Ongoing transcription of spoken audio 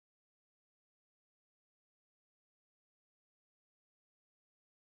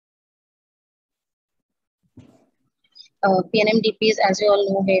PNMDP is, as you all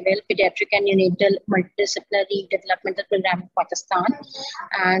know very well, Pediatric and Neonatal Multidisciplinary Developmental Program in Pakistan,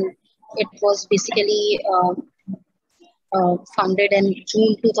 and it was basically founded in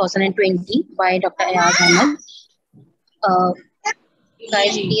June 2020 by Dr. Ayaz Ahmed.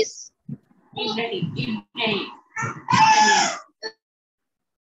 Guys, please.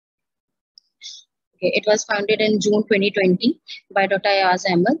 Okay, it was founded in June 2020 by Dr. Ayaz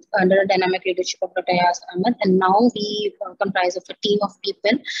Ahmed under the dynamic leadership of Dr. Ayaz Ahmed, and now we comprise of a team of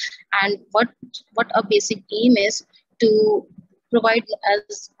people. And what our basic aim is to provide,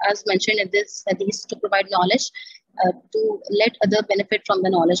 as mentioned in this, to provide knowledge, to let other benefit from the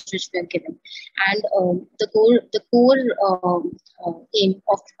knowledge which we are given. And the core aim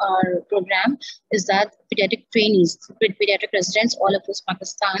of our program is that pediatric trainees, pediatric residents all across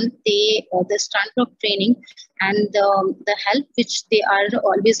Pakistan, they stand for training, and the help which they are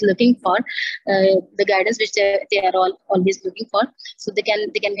always looking for, the guidance which they are always looking for, so they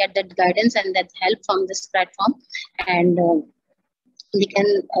can get that guidance and that help from this platform, and they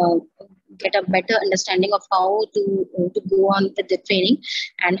can get a better understanding of how to go on with the training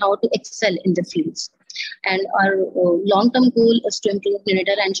and how to excel in the fields. And our long-term goal is to improve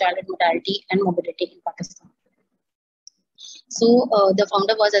neonatal and childhood mortality and morbidity in Pakistan. So the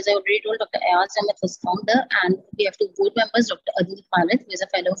founder was, as I already told, Dr. Ayaz Ahmed was founder, and we have two board members, Dr. Adil Khalid, who is a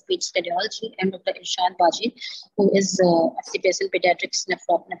fellow of Peds Cardiology, and Dr. Irshad Baji, who is FCPS in Pediatrics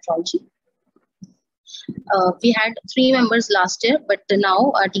Nephrology. We had 3 members last year, but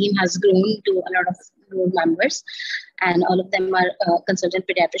now our team has grown to a lot of more members, and all of them are consultant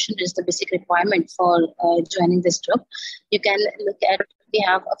pediatrician, which is the basic requirement for joining this group. You can look at, we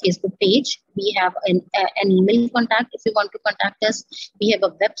have a Facebook page, we have an email contact if you want to contact us. We have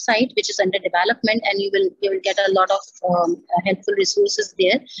a website which is under development, and you will get a lot of helpful resources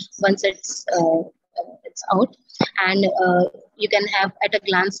there once it's out. And you can have at a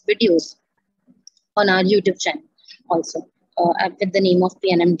glance videos on our YouTube channel also with the name of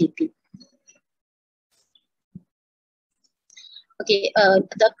PNMDP. Okay,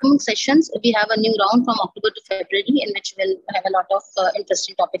 the upcoming sessions, we have a new round from October to February, in which we'll have a lot of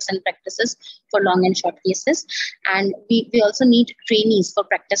interesting topics and practices for long and short cases. And we also need trainees for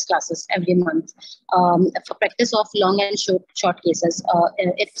practice classes every month for practice of long and short cases.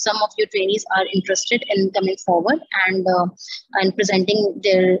 If some of you trainees are interested in coming forward and presenting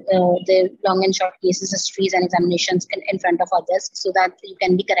their long and short cases, histories and examinations in front of others, so that you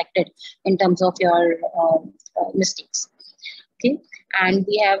can be corrected in terms of your mistakes. Okay, and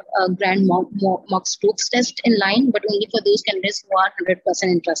we have a grand mock strokes test in line, but only for those candidates who are 100%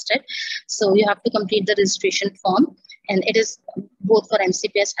 interested. So you have to complete the registration form, and it is both for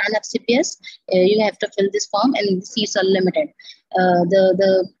MCPS and FCPS. You have to fill this form, and seats are limited.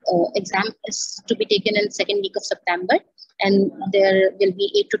 The exam is to be taken in second week of September, and there will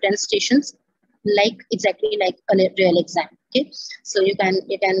be 8 to 10 stations, exactly like a real exam. Okay, so you can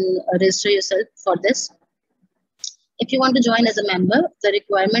register yourself for this. If you want to join as a member, the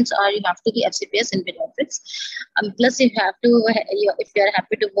requirements are you have to be FCPS in pediatrics. Plus, you have to, if you are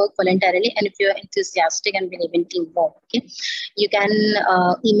happy to work voluntarily, and if you are enthusiastic and believe in teamwork, okay, you can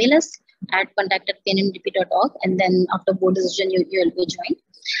email us at contact@pnmdp.org, and then after board decision, you will be joined.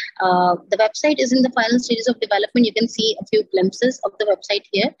 The website is in the final stages of development. You can see a few glimpses of the website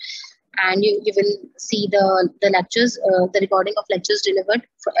here, and you will see the lectures, the recording of lectures delivered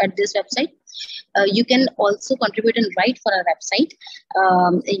at this website. You can also contribute and write for our website.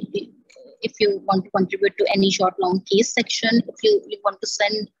 If you want to contribute to any short long case section, if you want to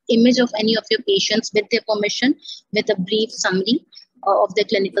send image of any of your patients with their permission, with a brief summary of their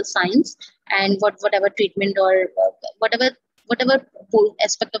clinical signs and whatever treatment or whatever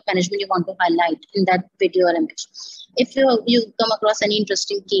aspect of management you want to highlight in that video or image. If you come across any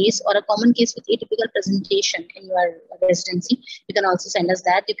interesting case or a common case with atypical presentation in your residency, you can also send us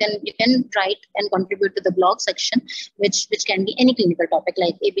that. You can write and contribute to the blog section, which can be any clinical topic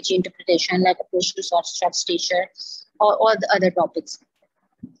like ABG interpretation, like approach to short stature, or the other topics.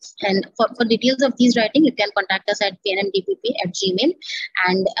 And for details of these writing, you can contact us at pnmdpp@gmail.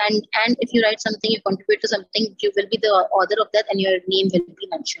 And if you write something, you contribute to something, you will be the author of that, and your name will be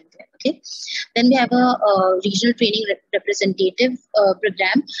mentioned there. Okay. Then we have a regional training representative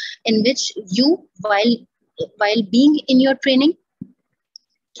program, in which you, while being in your training,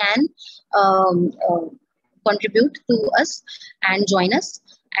 can contribute to us and join us.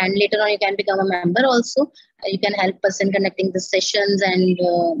 And later on, you can become a member also. You can help us in conducting the sessions and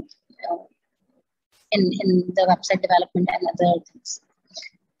in the website development and other things.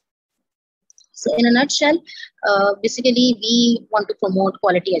 So in a nutshell, basically we want to promote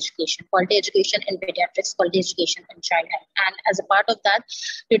quality education in pediatrics, quality education in child health. And as a part of that,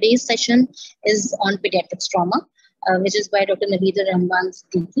 today's session is on pediatrics trauma, which is by Dr. Naveed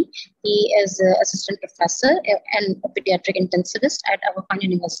DP. He is an assistant professor and a pediatric intensivist at our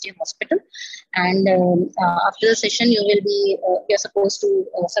University Hospital. And after the session, you're supposed to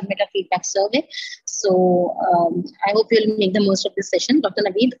submit a feedback survey. So I hope you'll make the most of this session. Dr.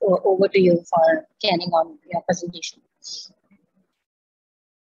 Naveed, over to you for carrying on your presentation.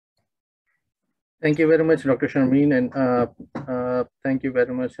 Thank you very much, Dr. Sharmeen, and thank you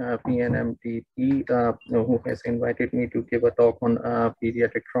very much, PNMDP, who has invited me to give a talk on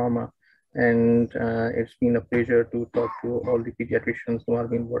pediatric trauma. And it's been a pleasure to talk to all the pediatricians who have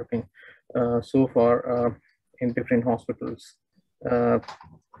been working so far in different hospitals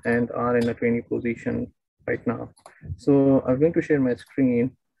and are in a training position right now. So I'm going to share my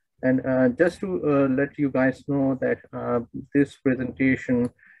screen. And just to let you guys know that this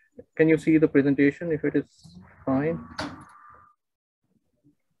presentation, can you see the presentation if it is fine?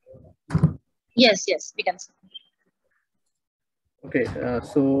 Yes, we can see. Okay,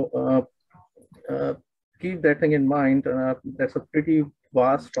 so keep that thing in mind. That's a pretty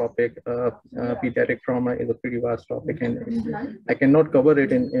vast topic. Pediatric trauma is a pretty vast topic, and I cannot cover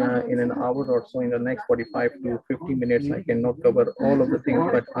it in an hour or so. In the next 45 to 50 minutes, I cannot cover all of the things,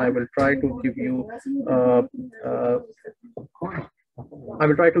 but I will try to give you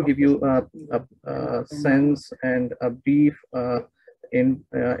a sense and a brief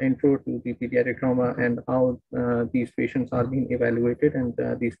intro to the pediatric trauma and how these patients are being evaluated and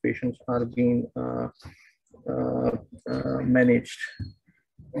these patients are being managed.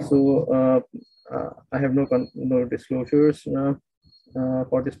 So I have no disclosures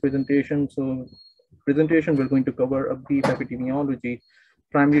for this presentation. So presentation, we're going to cover a brief epidemiology,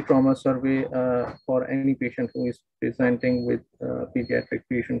 primary trauma survey for any patient who is presenting with pediatric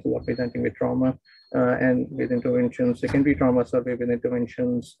patients who are presenting with trauma and with interventions, secondary trauma survey with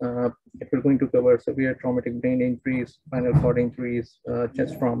interventions. If we're going to cover severe traumatic brain injuries, spinal cord injuries,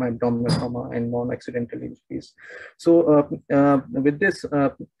 chest trauma, abdominal trauma, and non-accidental injuries. So with this,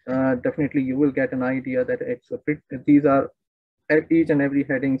 definitely you will get an idea that these are each and every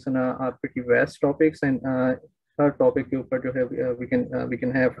headings are pretty vast topics, and third topic we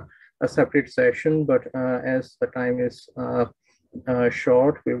can have a separate session, but as the time is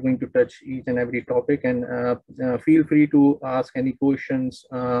short, we're going to touch each and every topic, and feel free to ask any questions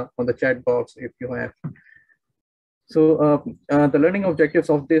on the chat box if you have. So the learning objectives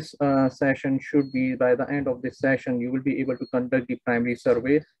of this session should be, by the end of this session, you will be able to conduct the primary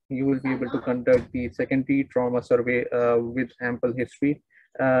survey. You will be able to conduct the secondary trauma survey with ample history,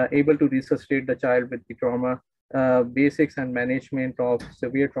 able to resuscitate the child with the trauma, basics and management of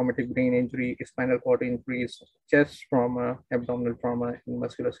severe traumatic brain injury, spinal cord injuries, chest trauma, abdominal trauma, and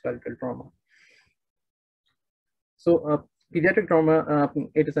musculoskeletal trauma. So pediatric trauma,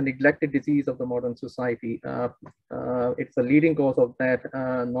 it is a neglected disease of the modern society. It's the leading cause of that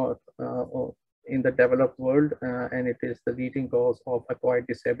in the developed world, and it is the leading cause of acquired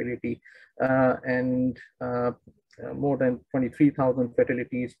disability. And more than 23,000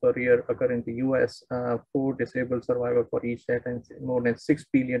 fatalities per year occur in the US, 4 disabled survivors for each death, and more than $6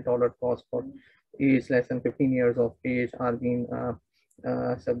 billion cost for age less than 15 years of age are being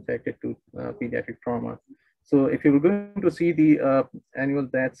subjected to pediatric trauma. So if you were going to see the annual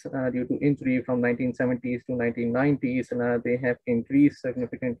deaths due to injury from 1970s to 1990s, they have increased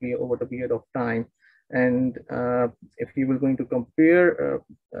significantly over the period of time. And if you were going to compare,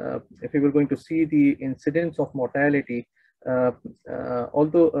 if you were going to see the incidence of mortality,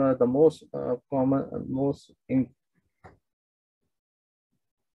 although the most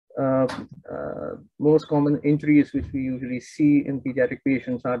common injuries which we usually see in pediatric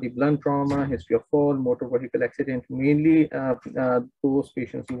patients are the blunt trauma, history of fall, motor vehicle accident, mainly those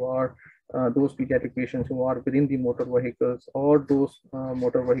patients who are those pediatric patients who are within the motor vehicles, or those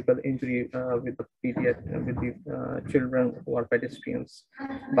motor vehicle injury with the children who are pedestrians.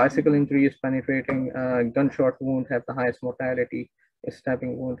 Bicycle injuries, penetrating gunshot wound have the highest mortality,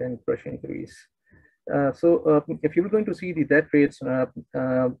 stabbing wound, and crush injuries. So if you're going to see the death rates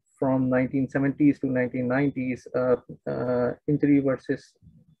from 1970s to 1990s, injury versus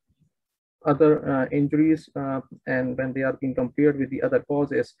other injuries, and when they are being compared with the other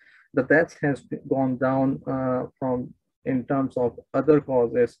causes, the deaths has gone down from in terms of other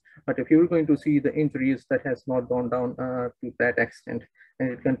causes. But if you're going to see the injuries, that has not gone down to that extent,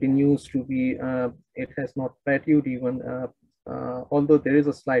 and it continues to be, it has not plateaued even, although there is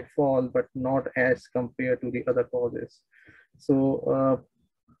a slight fall, but not as compared to the other causes. So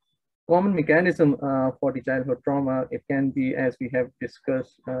common mechanism for the childhood trauma, it can be, as we have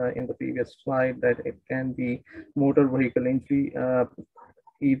discussed in the previous slide, that it can be motor vehicle injury,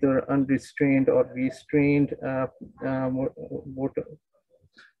 either unrestrained or restrained motor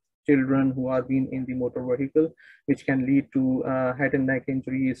children who are being in the motor vehicle, which can lead to head and neck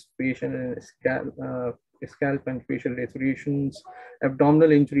injuries, facial and scalp and facial lacerations,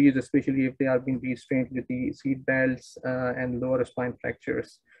 abdominal injuries, especially if they are being restrained with the seat belts, and lower spine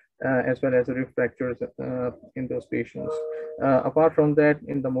fractures, as well as rib fractures in those patients. Apart from that,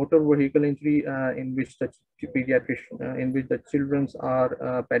 in the motor vehicle injury, in which the children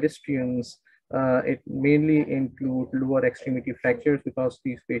are pedestrians, it mainly include lower extremity fractures because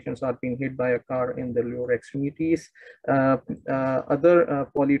these patients are being hit by a car in the lower extremities. Other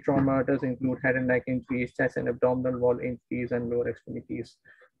polytrauma does include head and neck injuries, chest and abdominal wall injuries, and lower extremities.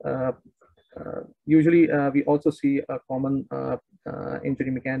 Usually, we also see a common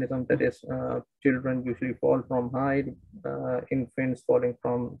injury mechanism, that is, children usually fall from height, infants falling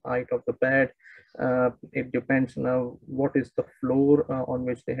from height of the bed. It depends on what is the floor on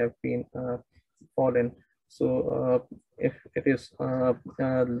which they have been fallen. So if it is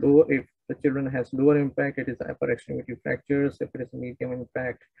low, if the children has lower impact, it is upper extremity fractures. If it is medium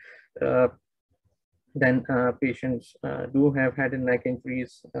impact, then patients do have head and neck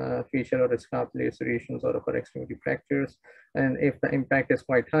injuries, facial or scalp lacerations, or upper extremity fractures. And if the impact is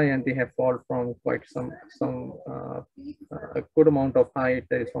quite high and they have fallen from quite a good amount of height,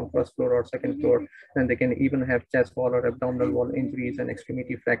 that is from first floor or second floor, then they can even have chest wall or abdominal wall injuries and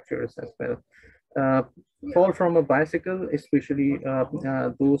extremity fractures as well. Fall from a bicycle, especially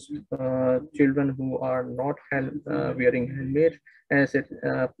those children who are not wearing helmet, as it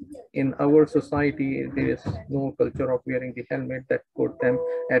in our society there is no culture of wearing the helmet, that put them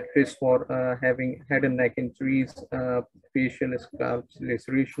at risk for having head and neck injuries, facial scalp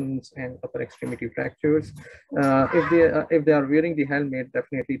lacerations, and upper extremity fractures. If they are wearing the helmet,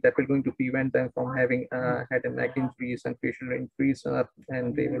 definitely that will going to prevent them from having head and neck injuries and facial injuries,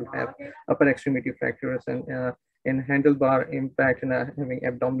 and they will have upper extremity fractures, and in handlebar impact and having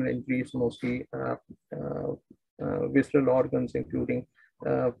abdominal injuries, mostly visceral organs, including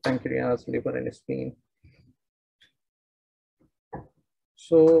pancreas, liver, and spleen.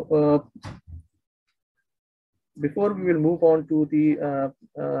 So before we will move on to the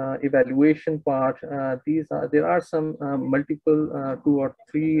evaluation part, there are some multiple 2 or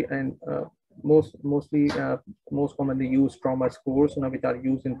 3 and most commonly used trauma scores, which are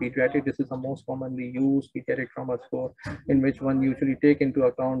used in pediatric. This is the most commonly used pediatric trauma score, in which one usually take into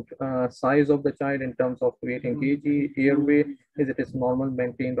account size of the child in terms of weight and kg, airway, is it is normal,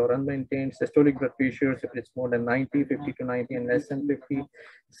 maintained, or unmaintained, systolic blood pressures, if it's more than 90, 50 to 90, and less than 50,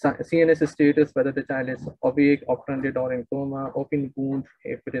 CNS status, whether the child is awake, obtunded, or in coma, open wound,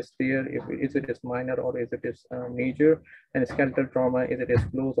 if it is there, if it is minor or if it is major, and skeletal trauma, is it is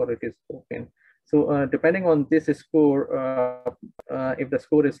closed or it is open. So depending on this score, if the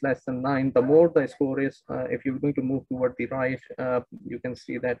score is less than 9, the more the score is, if you're going to move toward the right, you can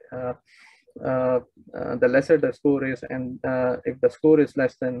see that the lesser the score is, and if the score is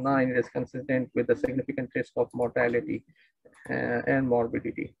less than 9, it is consistent with the significant risk of mortality and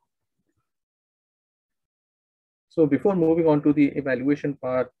morbidity. So before moving on to the evaluation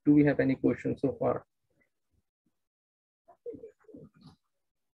part, do we have any questions so far?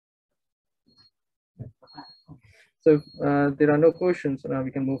 So if there are no questions,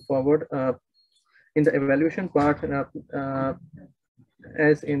 we can move forward. In the evaluation part,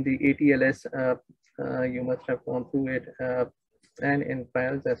 as in the ATLS, you must have gone through it, and in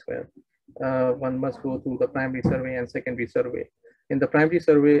trials as well. One must go through the primary survey and secondary survey. In the primary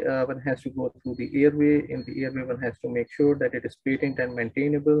survey, one has to go through the airway. In the airway, one has to make sure that it is patent and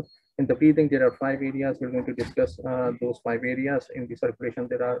maintainable. In the breathing, there are 5 areas. We're going to discuss those 5 areas. In the circulation,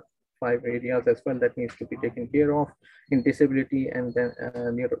 there are 5 areas as well that needs to be taken care of. In disability, and then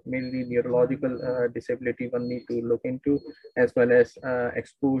mainly neurological disability, one need to look into, as well as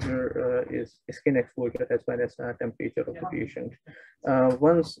exposure, is skin exposure, as well as temperature of the patient.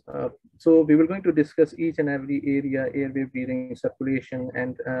 So we were going to discuss each and every area, airway, breathing, circulation,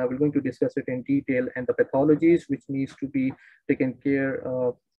 and we're going to discuss it in detail, and the pathologies which needs to be taken care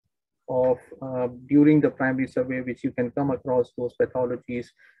of during the primary survey, which you can come across those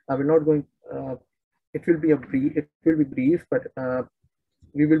pathologies. I will not going. It will be brief, but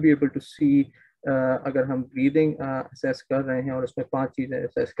we will be able to see अगर हम breathing assess कर रहे हैं और उसमें 5 चीजें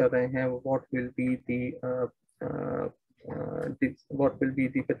assess कर रहे हैं, what will be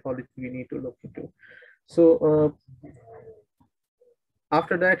the pathology we need to look into. So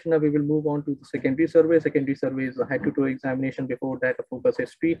After that, now we will move on to the secondary survey. Secondary survey is a head-to-toe examination. Before that, a focus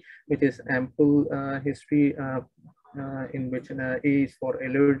history, which is ample history, in which A is for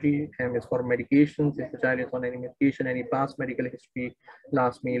allergy, M is for medications. If the child is on any medication, any past medical history,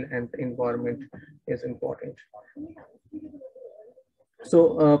 last meal, and the environment is important.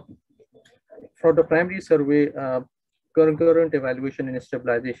 So for the primary survey, concurrent evaluation and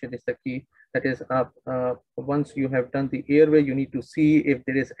stabilization is the key. That is, once you have done the airway, you need to see if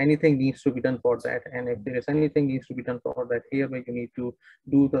there is anything needs to be done for that. And if there is anything needs to be done for that airway, you need to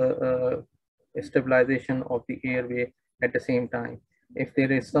do the stabilization of the airway at the same time. If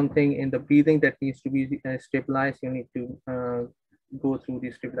there is something in the breathing that needs to be stabilized, you need to go through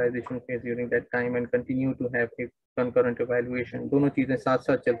the stabilization phase during that time and continue to have a concurrent evaluation. दोनों चीजें साथ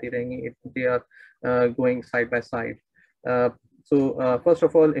साथ चलती रहेंगी if they are going side by side. So first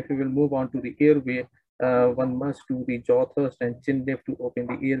of all, if we will move on to the airway, one must do the jaw thrust and chin lift to open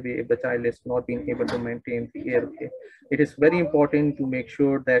the airway if the child is not being able to maintain the airway. It is very important to make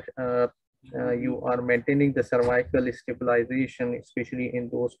sure that you are maintaining the cervical stabilization, especially in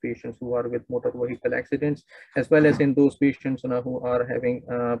those patients who are with motor vehicle accidents, as well as in those patients who are having,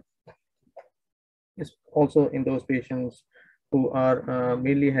 also in those patients who are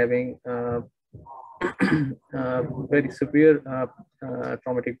mainly having very severe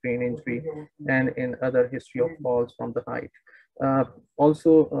traumatic brain injury and in other history of falls from the height.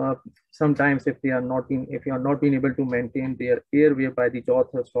 Also, sometimes if you are not being able to maintain their airway by the jaw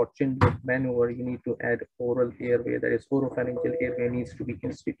thrust or chin lift maneuver, you need to add oral airway, that is oropharyngeal airway needs to be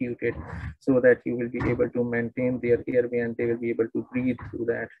instituted so that you will be able to maintain their airway and they will be able to breathe through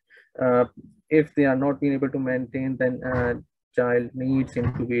that. If they are not being able to maintain, then child needs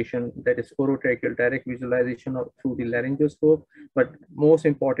intubation, that is orotracheal direct visualization through the laryngoscope. But most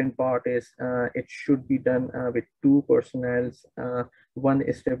important part is it should be done with two personnel, one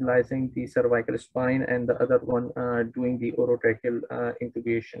is stabilizing the cervical spine and the other one doing the orotracheal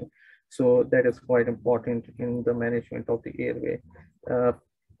intubation. So that is quite important in the management of the airway.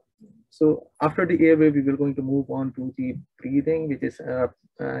 So after the airway, we will going to move on to the breathing, which is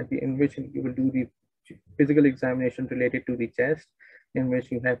in which you will do the physical examination related to the chest, in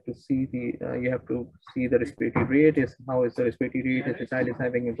which you have to see the respiratory rate, is how is the respiratory rate, if the child is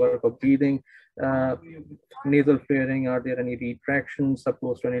having a work of breathing, nasal flaring, are there any retractions,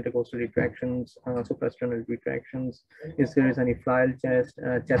 subcostal and intercostal retractions, suprasternal retractions, if there is any flail chest,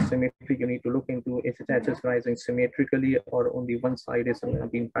 chest symmetry, you need to look into if the chest is rising symmetrically or only one side is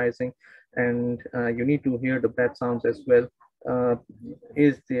been rising, and you need to hear the breath sounds as well.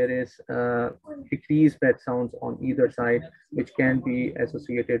 Is decreased breath sounds on either side, which can be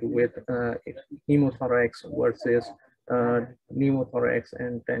associated with pneumothorax versus pneumothorax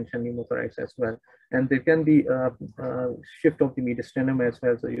and tension pneumothorax as well. And there can be shift of the mediastinum as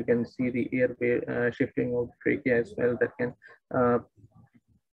well, so you can see the airway shifting of trachea as well.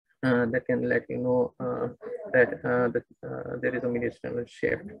 That can let you know that there is a mediastinal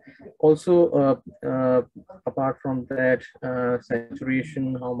shift. Also, apart from that,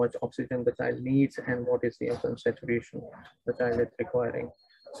 saturation, how much oxygen the child needs, and what is the ozone saturation the child is requiring.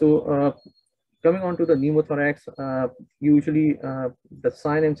 So coming on to the pneumothorax, usually the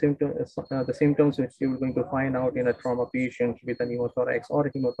sign and symptoms, the symptoms which you're going to find out in a trauma patient with a pneumothorax or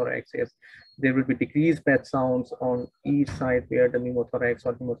a hemothorax is there will be decreased breath sounds on each side where the pneumothorax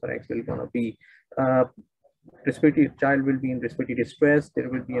or hemothorax will gonna be. Respiratory child will be in respiratory distress. There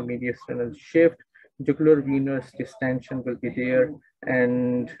will be a mediastinal shift. Jugular venous distension will be there,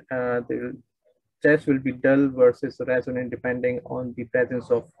 and the chest will be dull versus resonant depending on the presence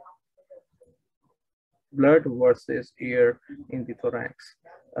of blood versus air in the thorax.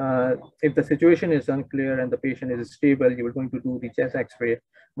 If the situation is unclear and the patient is stable, you are going to do the chest x-ray.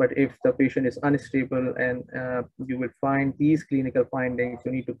 But if the patient is unstable and you will find these clinical findings,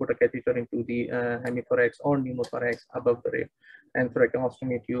 you need to put a catheter into the hemithorax or pneumothorax above the rib, and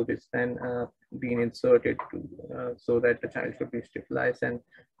thoracostomy tube is then being inserted so that the child should be stabilized and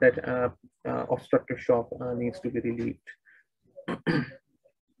that obstructive shock needs to be relieved.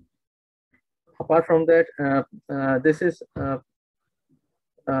 Apart from that, this is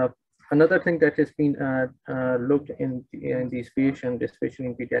another thing that has been looked in these patients, especially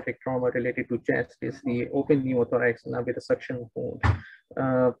in pediatric trauma related to chest, is the open pneumothorax now with a suction wound.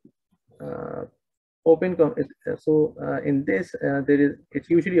 In this, it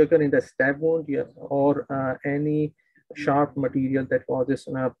usually occurs in the stab wound or any sharp material that causes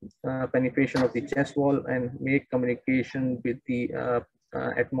penetration of the chest wall and make communication with the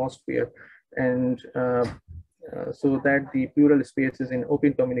atmosphere, and so that the pleural space is in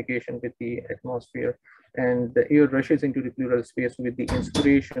open communication with the atmosphere. and the air rushes into the pleural space with the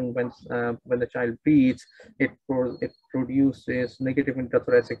inspiration. When the child breathes, it produces negative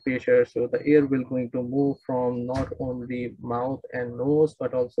intrathoracic pressure. So the air will going to move from not only mouth and nose,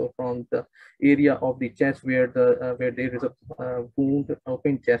 but also from the area of the chest where there is a wound,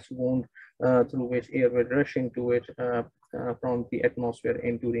 open chest wound, through which air will rush into it from the atmosphere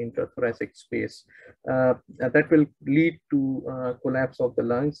into the intrathoracic space. That will lead to collapse of the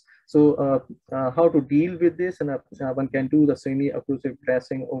lungs. So how to deal with this? And one can do the semi-occlusive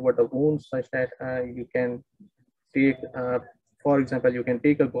dressing over the wound, such that you can take, for example, you can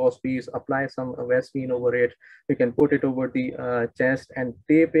take a gauze piece, apply some Vaseline over it. You can put it over the chest and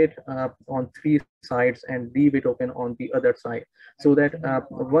tape it on 3 sides and leave it open on the other side, so that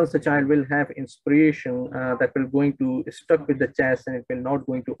once the child will have inspiration, that will going to stuck with the chest, and it will not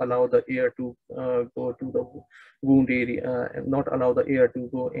going to allow the air to go to the wound area, and not allow the air to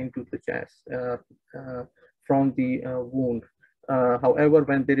go into the chest from the wound. However,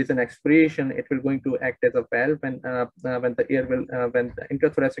 when there is an expiration, it will going to act as a valve, and when the air will, when the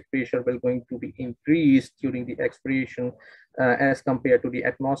intrathoracic pressure will going to be increased during the expiration as compared to the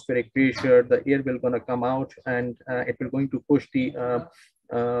atmospheric pressure, the air will gonna come out, and it will going to push the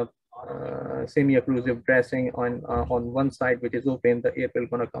semi-occlusive dressing on one side, which is open. The air will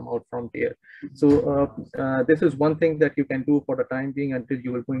gonna come out from there. So this is one thing that you can do for the time being until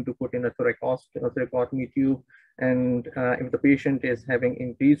you are going to put in a thoracotomy tube. And if the patient is having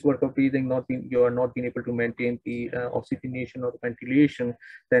increased work of breathing, you are not being able to maintain the oxygenation or ventilation,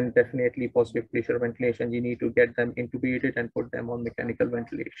 then definitely positive pressure ventilation. You need to get them intubated and put them on mechanical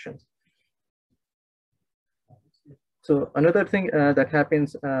ventilation. So another thing that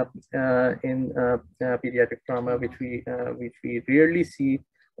happens in pediatric trauma, which we rarely see,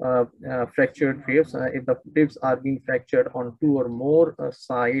 fractured ribs. If the ribs are being fractured on 2 or more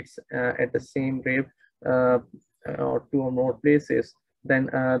sides at the same rib, or 2 or more places, then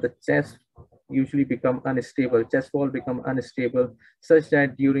the chest usually become unstable. Chest wall become unstable, such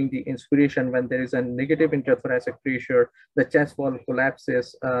that during the inspiration, when there is a negative intrathoracic pressure, the chest wall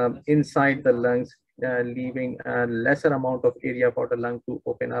collapses inside the lungs, leaving a lesser amount of area for the lung to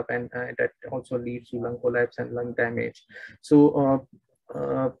open up, and that also leads to lung collapse and lung damage. So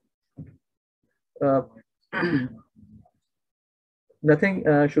nothing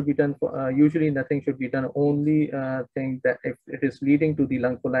should be done for, usually nothing should be done. Only thing that if it is leading to the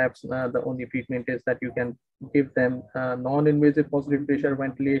lung collapse, the only treatment is that you can give them non-invasive positive pressure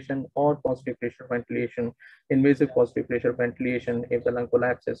ventilation or positive pressure ventilation. Invasive positive pressure ventilation if the lung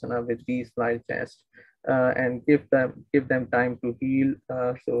collapses with D-spline chest, and give them time to heal,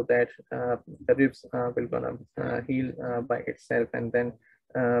 so that the ribs will gonna heal by itself, and then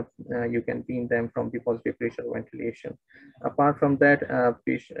you can wean them from the positive pressure ventilation. Apart from that,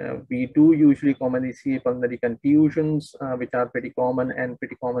 we do usually commonly see pulmonary contusions, which are pretty common and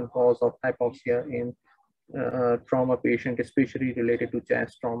pretty common cause of hypoxia in trauma patient, especially related to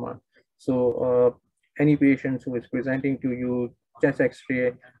chest trauma. So any patient who is presenting to you chest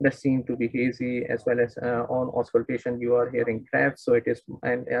X-ray does seem to be hazy, as well as on auscultation you are hearing coughs. So it is,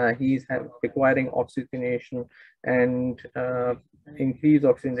 and he's requiring oxygenation and increasing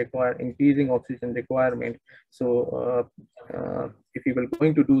oxygen requirement. So if you were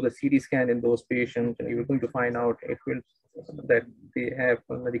going to do the CT scan in those patients, you were going to find out that they have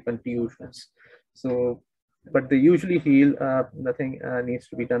pulmonary contusions. So, but they usually heal. Nothing needs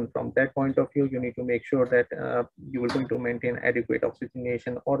to be done from that point of view. You need to make sure that you are going to maintain adequate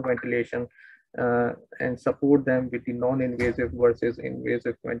oxygenation or ventilation, and support them with the non-invasive versus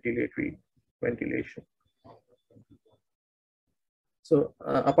invasive ventilation. So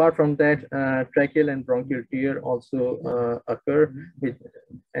apart from that, tracheal and bronchial tear also occur,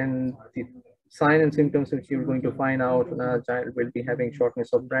 and the sign and symptoms which you're going to find out, child will be having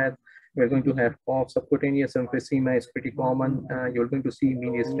shortness of breath. We're going to have cough. Subcutaneous emphysema is pretty common. You're going to see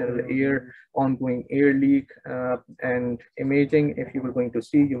mediastinal air, ongoing air leak, and imaging. If you were going to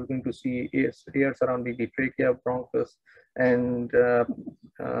see, you're going to see air surrounding the trachea, bronchus, and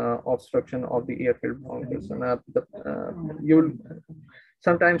obstruction of the air-filled bronchus. And you'll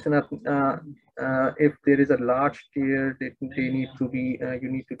sometimes if there is a large tear, they need to be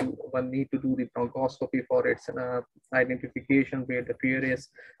one need to do the bronchoscopy for its identification where the tear is,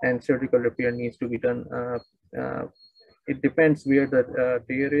 and surgical repair needs to be done. It depends where the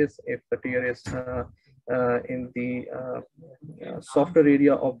tear is. If the tear is in the softer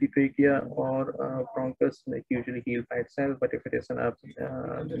area of the trachea or bronchus, it usually heals by itself. But if it is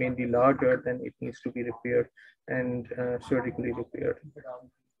mainly larger, then it needs to be repaired and surgically repaired.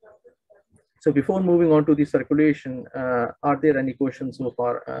 So before moving on to the circulation, are there any questions so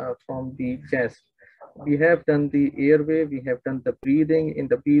far from the chest? We have done the airway, we have done the breathing. In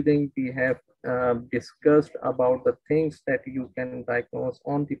the breathing, we have discussed about the things that you can diagnose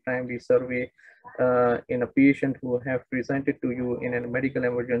on the primary survey in a patient who have presented to you in a medical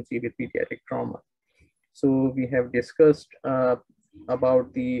emergency with pediatric trauma. So we have discussed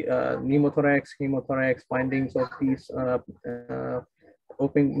about the pneumothorax, hemothorax, findings of these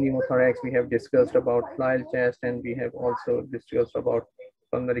open pneumothorax. We have discussed about flail chest, and we have also discussed about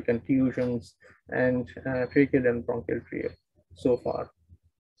pulmonary contusions and tracheal and bronchial trachea so far.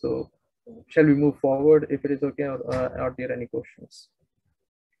 So shall we move forward if it is okay, or are there any questions?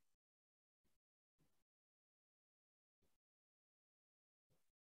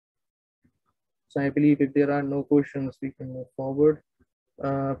 So I believe if there are no questions, we can move forward.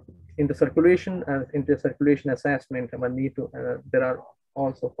 In the circulation assessment, one need to, there are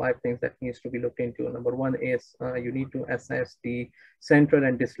also 5 things that needs to be looked into. Number 1 is you need to assess the central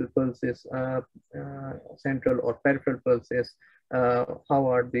and distal pulses, central or peripheral pulses. How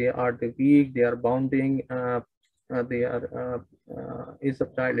are they? Are they weak? They are bounding? They are, is the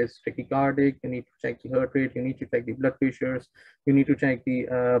child is tachycardic? You need to check the heart rate. You need to check the blood pressures. You need to check the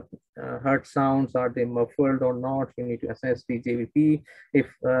heart sounds. Are they muffled or not? You need to assess the JVP. If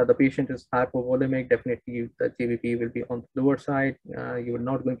the patient is hypovolemic, definitely the JVP will be on the lower side. You are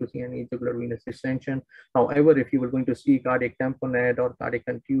not going to see any jugular venous distension. However, if you are going to see cardiac tamponade or cardiac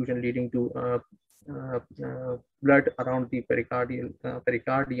confusion leading to blood around the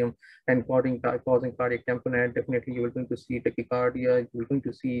pericardium and causing cardiac tamponade, definitely you are going to see tachycardia. You are going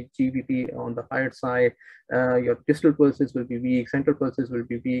to see GVP on the higher side. Your distal pulses will be weak, central pulses will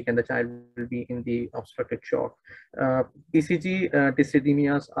be weak, and the child will be in the obstructed shock. ECG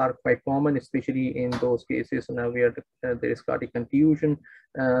dysrhythmias are quite common, especially in those cases where there is cardiac confusion.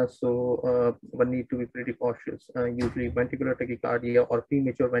 So one need to be pretty cautious. Usually ventricular tachycardia or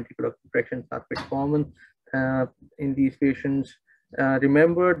premature ventricular contractions are quite common in these patients.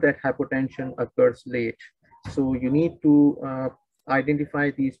 Remember that hypotension occurs late. So you need to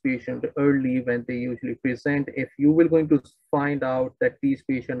identify these patients early when they usually present. If you will going to find out that these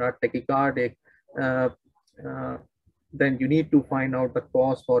patients are tachycardic, then you need to find out the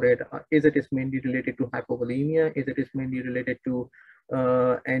cause for it. Is it mainly related to hypovolemia? Is it mainly related to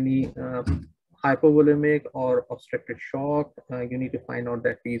any hypovolemic or obstructed shock? You need to find out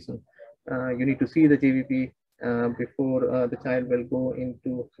that reason. You need to see the JVP before the child will go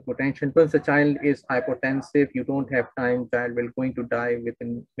into hypotension. Once the child is hypotensive, you don't have time, child will going to die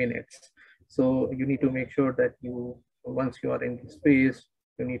within minutes. So you need to make sure that you, once you are in the space,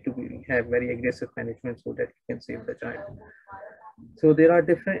 you need to have very aggressive management so that you can save the child. So there are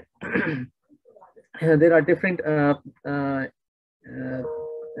different,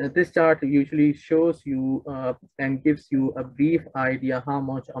 this chart usually shows you and gives you a brief idea how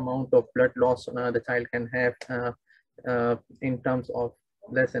much amount of blood loss the child can have in terms of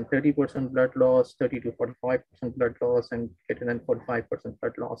less than 30% blood loss, 30 to 45% blood loss, and greater than 45%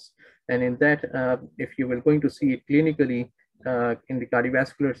 blood loss. And in that, if you will going to see it clinically in the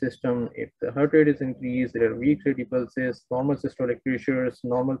cardiovascular system, if the heart rate is increased, there are weak pulses, normal systolic pressures,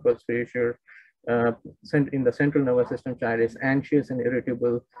 normal pulse pressure. In the central nervous system, child is anxious and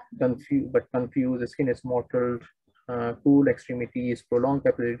irritable, confused, skin is mottled, cool extremities, prolonged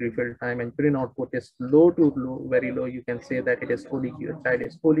capillary refill time, and urine output is low to low, very low. You can say that it is polyuric. Child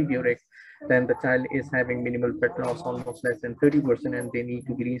is polyuric, then the child is having minimal blood loss, almost less than 30%, and they need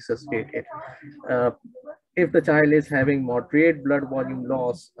to be resuscitated. If the child is having moderate blood volume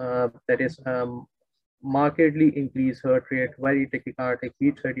loss, that is markedly increased heart rate, very tachycardic,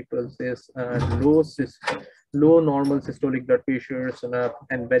 weak pulses, low normal systolic blood pressures,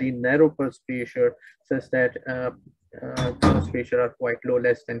 and very narrow pulse pressure, such that pulse pressure are quite low,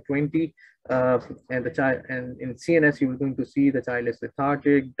 less than 20. And the child, and in CNS, you are going to see the child is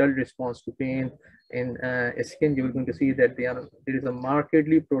lethargic, dull response to pain. In skin, you are going to see that there is a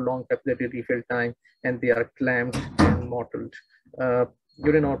markedly prolonged capillary refill time, and they are clamped and mottled.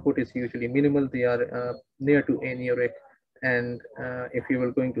 Urine output is usually minimal. They are near to anuric. And if you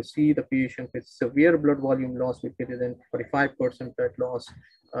were going to see the patient with severe blood volume loss, with greater than 45% blood loss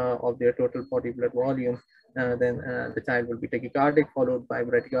of their total body blood volume, then the child will be tachycardic, followed by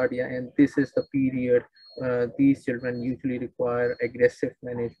bradycardia. And this is the period these children usually require aggressive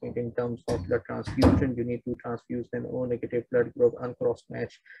management in terms of blood transfusion. You need to transfuse them O negative blood group uncrossed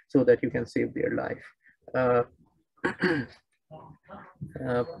match so that you can save their life.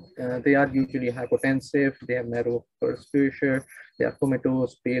 They are usually hypotensive, they have narrow pulse pressure, they are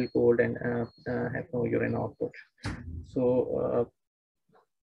comatose, pale, cold, and have no urine output. So,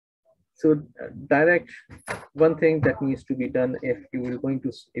 direct, one thing that needs to be done if you will going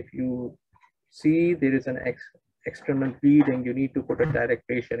to, if you see there is an external bleeding, you need to put a direct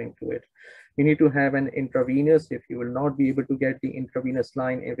pressure into it. You need to have an intravenous. If you will not be able to get the intravenous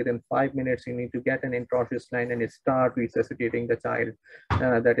line within 5 minutes, you need to get an intravenous line and start resuscitating the child.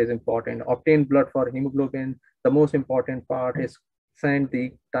 That is important. Obtain blood for hemoglobin. The most important part is send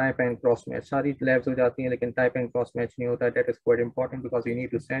the type and cross match. सारी labs हो जाती हैं लेकिन type and cross match नहीं होता. That is quite important because you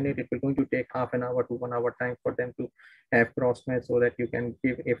need to send it. It will going to take half an hour to 1 hour time for them to have cross match, so that you can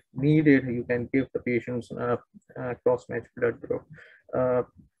give, if needed, you can give the patients cross match blood group.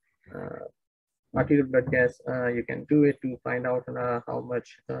 Arterial blood gas, you can do it to find out how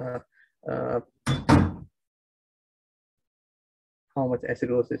much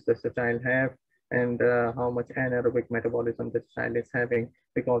acidosis does the child have, and how much anaerobic metabolism the child is having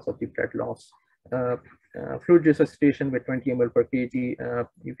because of the blood loss. Fluid resuscitation with 20 ml per kg,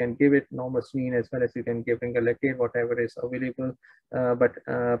 you can give it normoxamine as well as you can give ringalactate, whatever is available. But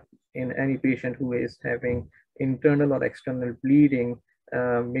in any patient who is having internal or external bleeding,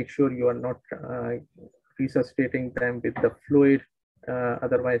 make sure you are not resuscitating them with the fluid.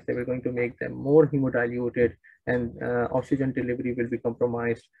 Otherwise, they were going to make them more hemodiluted, and oxygen delivery will be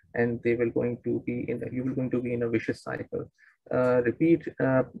compromised, and they will going to be in you will going to be in a vicious cycle. Repeat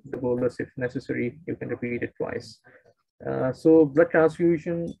the bolus if necessary. You can repeat it twice. So blood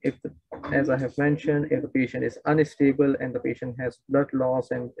transfusion, as I have mentioned, if the patient is unstable and the patient has blood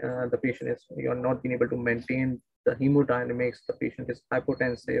loss, and the patient is, you are not being able to maintain the hemodynamics, the patient is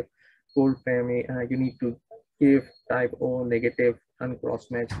hypotensive, cold family, you need to give type O negative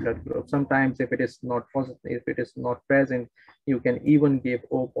uncross-matched blood group. Sometimes if it is not positive, if it is not present, you can even give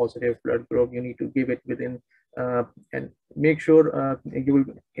O positive blood group. You need to give it within and make sure you will,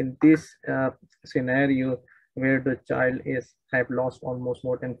 in this scenario where the child have lost almost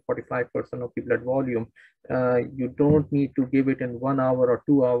more than 45% of the blood volume, you don't need to give it in 1 hour or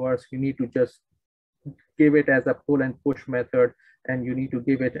 2 hours. You need to just give it as a pull and push method, and you need to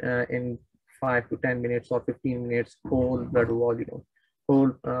give it in 5 to 10 minutes or 15 minutes whole blood volume,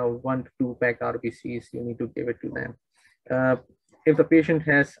 whole 1 to 2 pack RBCs, you need to give it to them. If the patient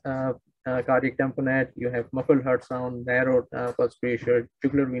has cardiac tamponade, you have muffled heart sound, narrowed pulse pressure,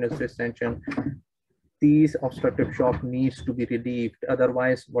 jugular venous distension, these obstructive shock needs to be relieved.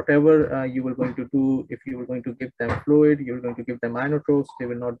 Otherwise, whatever you were going to do, if you were going to give them fluid, you're going to give them inotropes, they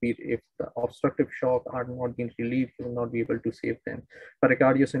will not be, if the obstructive shock are not being relieved, you will not be able to save them.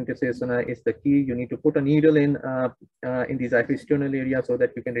 Pericardiocentesis is the key. You need to put a needle in the xiphoesternal area so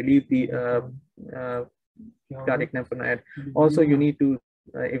that you can relieve the cardiac tamponade. Also, you need to,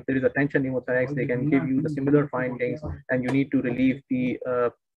 if there is a tension pneumothorax, they can give you the similar findings, and you need to relieve the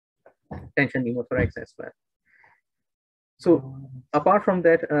tension pneumothorax as well. So apart from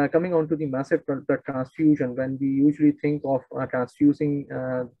that, coming on to the massive blood transfusion, when we usually think of transfusing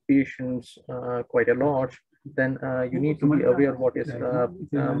patients quite a lot, then you need to be aware what is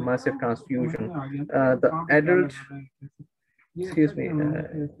massive transfusion. The adult, excuse me,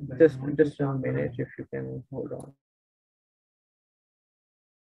 just a minute if you can hold on.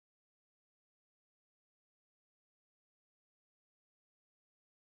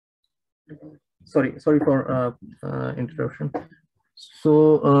 Sorry for interruption.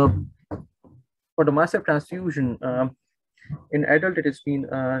 So for the massive transfusion, in adult, it has been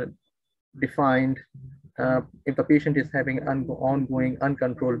defined if the patient is having ongoing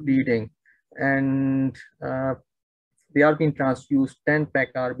uncontrolled bleeding, and they are being transfused 10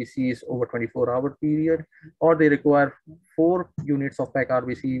 pack RBCs over 24-hour period, or they require 4 units of pack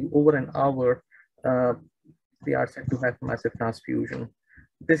RBC over an hour, they are said to have massive transfusion.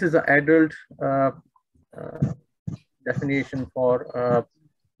 This is an adult definition for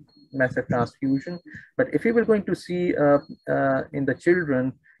massive transfusion. But if we were going to see in the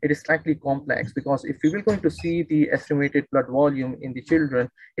children, it is slightly complex, because if we were going to see the estimated blood volume in the children,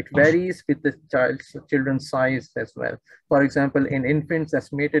 it varies with the children's size as well. For example, in infants,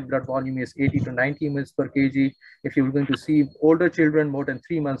 estimated blood volume is 80 to 90 ml per kg. If you were going to see older children, more than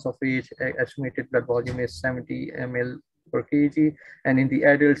 3 months of age, estimated blood volume is 70 ml per kg, and in the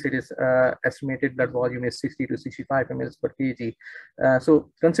adults it is estimated blood volume is 60 to 65 ml per kg.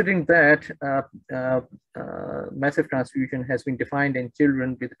 So considering that, massive transfusion has been defined in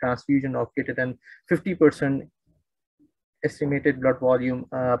children with transfusion of greater than 50% estimated blood volume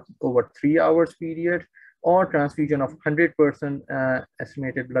over 3 hours period, or transfusion of 100%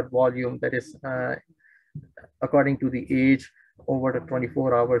 estimated blood volume, that is according to the age, over the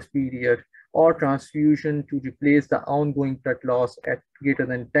 24 hours period, or transfusion to replace the ongoing blood loss at greater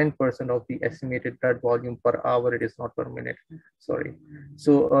than 10% of the estimated blood volume per hour. It is not per minute, sorry.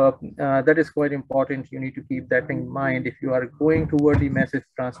 So that is quite important. You need to keep that in mind. If you are going toward the massive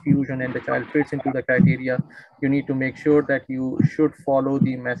transfusion and the child fits into the criteria, you need to make sure that you should follow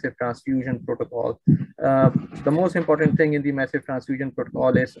the massive transfusion protocol. The most important thing in the massive transfusion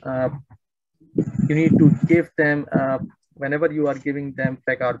protocol is you need to give them, whenever you are giving them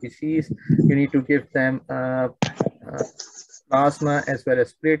PEG RBCs, you need to give them plasma as well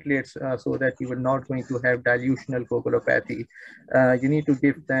as platelets, so that you will not going to have dilutional coagulopathy. You need to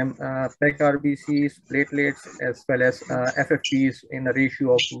give them PEG RBCs, platelets, as well as FFPs in a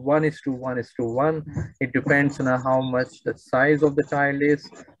ratio of 1:1:1. It depends on how much the size of the child is.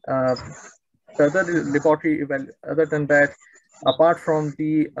 The other laboratory, other than that, apart from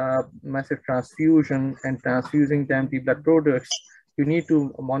the massive transfusion and transfusing them the blood products, you need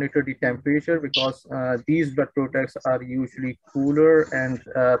to monitor the temperature, because these blood products are usually cooler and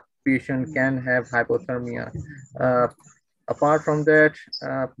patient can have hypothermia. Apart from that,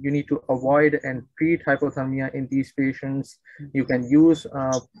 you need to avoid and treat hypothermia in these patients. You can use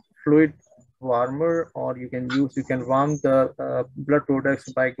fluid warmer, or you can warm the blood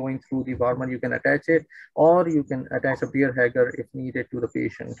products by going through the warmer. You can attach it, or you can attach a beer hugger if needed to the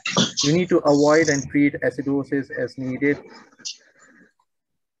patient. You need to avoid and treat acidosis as needed.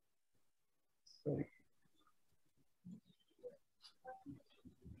 Sorry.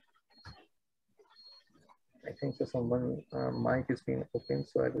 I think so someone mic is being open,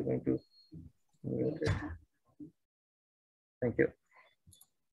 so I was going to mute it. Thank you.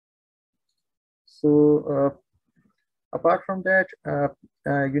 So apart from that,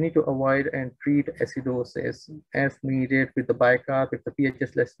 you need to avoid and treat acidosis as needed with the bicarb. If the pH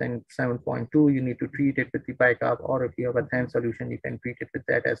is less than 7.2, you need to treat it with the bicarb, or if you have a THAM solution, you can treat it with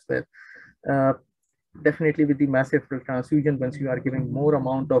that as well. Definitely with the massive transfusion, once you are giving more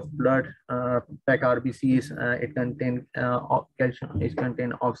amount of blood, PEG RBCs, it contain calcium, it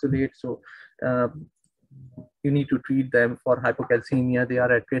contain oxalate. So you need to treat them for hypocalcemia. They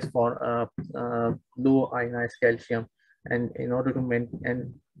are at risk for low ionized calcium. And in order to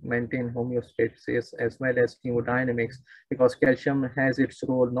maintain homeostasis as well as hemodynamics, because calcium has its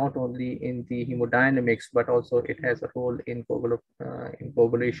role not only in the hemodynamics, but also it has a role in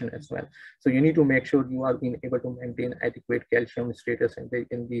coagulation as well. So you need to make sure you are being able to maintain adequate calcium status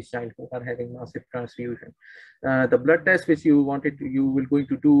in these children who are having massive transfusion. The blood test which you will going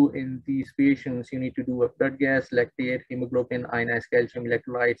to do in these patients, you need to do a blood gas, lactate, hemoglobin, ionized calcium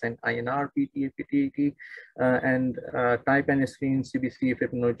electrolytes, and INR, PTA, PTAT, and type N screen, CBC,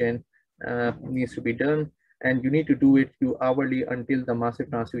 fibrinogen needs to be done, and you need to do it Q hourly until the massive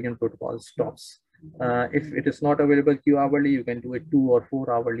transfusion protocol stops. If it is not available Q hourly, you can do it 2 or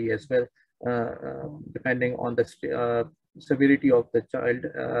 4 hourly as well, depending on the severity of the child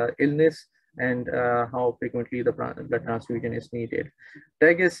illness and how frequently the blood transfusion is needed.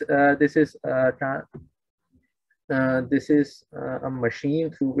 TAG is this is a machine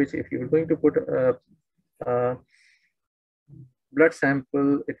through which, if you're going to put a blood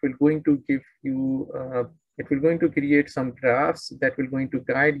sample, it will going to give you it will going to create some graphs that will going to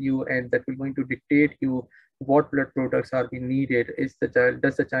guide you, and that will going to dictate you what blood products are being needed. Does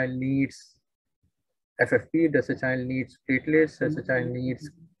the child needs FFP? Does the child needs platelets? Does the child needs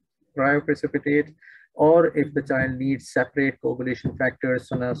cryoprecipitate? Or if the child needs separate coagulation factors,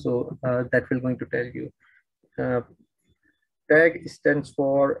 so that will going to tell you. TAG stands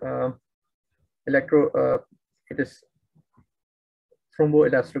for it is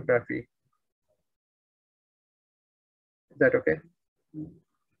thromboelastography. Is that okay?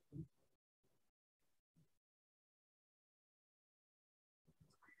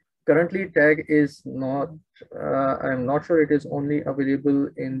 Currently, TAG is not, I'm not sure it is only available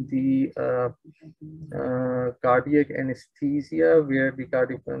in the cardiac anesthesia, where the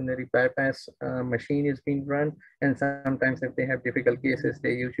cardiopulmonary bypass machine is being run. And sometimes if they have difficult cases,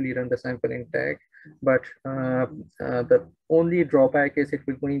 they usually run the sample in TAG. But the only drawback is it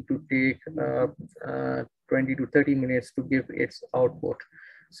will going to take 20 to 30 minutes to give its output.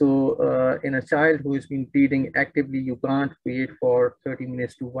 So in a child who has been bleeding actively, you can't wait for 30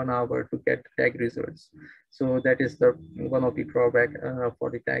 minutes to 1 hour to get TAG results. So that is the one of the drawback for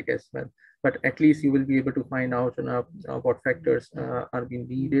the TAG as well. But at least you will be able to find out what factors are being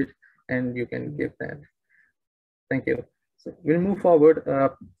needed, and you can give that. Thank you. So we'll move forward.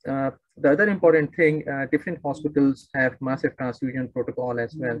 The other important thing, different hospitals have massive transfusion protocol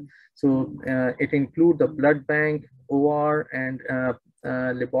as well. So it includes the blood bank, OR, and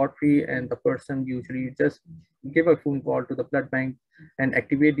laboratory, and the person usually just give a phone call to the blood bank and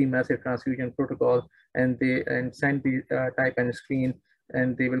activate the massive transfusion protocol, and send the type and screen,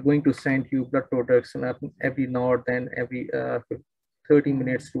 and they will going to send you blood products every now and then, every 30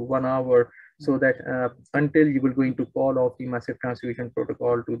 minutes to 1 hour, so that until you will going to call off the massive transfusion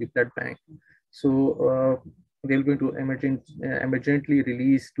protocol to the blood bank. So they're going to emergently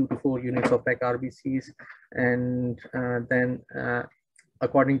release 2 to 4 units of PEC RBCs, and then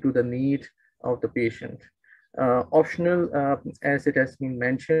according to the need of the patient. Optional, as it has been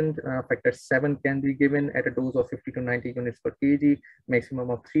mentioned, factor 7 can be given at a dose of 50 to 90 units per kg, maximum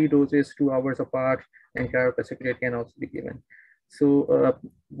of 3 doses, 2 hours apart, and cryoprecipitate can also be given. So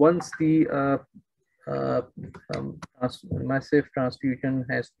once the massive transfusion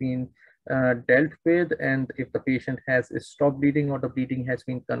has been dealt with, and if the patient has stopped bleeding or the bleeding has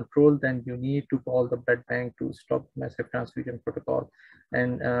been controlled, then you need to call the blood bank to stop massive transfusion protocol,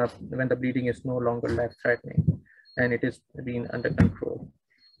 and when the bleeding is no longer life threatening and it is being under control.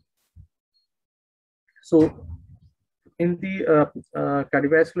 So in the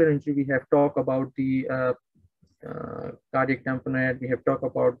cardiovascular injury, we have talked about the cardiac tamponade, we have talked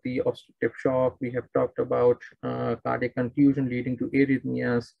about the obstructive shock, we have talked about cardiac confusion leading to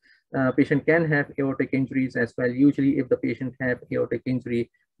arrhythmias. Patient can have aortic injuries as well. Usually if the patient have aortic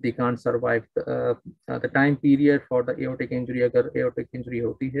injury, they can't survive the time period for the aortic injury. Agar aortic injury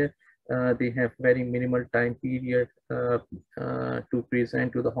hoti hai, they have very minimal time period to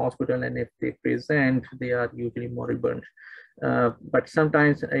present to the hospital, and if they present, they are usually moribund. But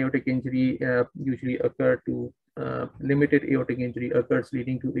sometimes aortic injury usually occur to limited aortic injury occurs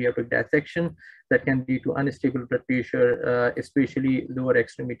leading to aortic dissection that can lead to unstable blood pressure, especially lower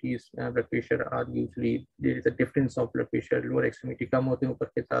extremities. Blood pressure are usually, there is a difference of blood pressure, lower extremity kam hote hain, upar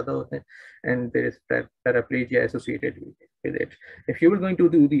ke zyada hote hain, and there is paraplegia associated with it. If you were going to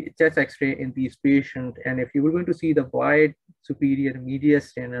do the chest x-ray in these patients, and if you were going to see the wide superior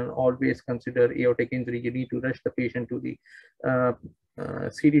mediastinum, and always consider aortic injury, you need to rush the patient to the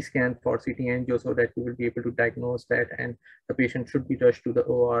CT scan for CT angio, so that you will be able to diagnose that, and the patient should be rushed to the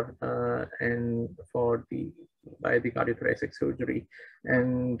OR and by the cardiothoracic surgery.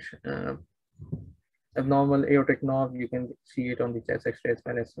 And abnormal aortic knob, you can see it on the chest x-ray as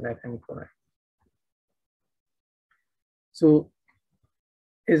well as left hemicoron. So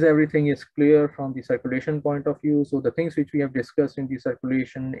is everything is clear from the circulation point of view? So the things which we have discussed in the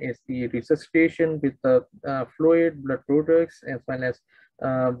circulation is the resuscitation with the fluid, blood products, as well as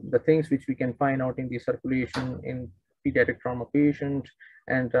the things which we can find out in the circulation in pediatric trauma patients,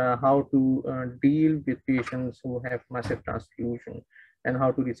 and how to deal with patients who have massive transfusion, and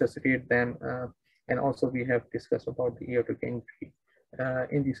how to resuscitate them. And also we have discussed about the aortic injury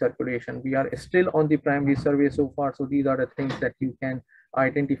in the circulation. We are still on the primary survey so far. So these are the things that you can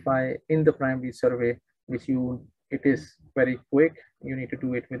identify in the primary survey, which it is very quick. You need to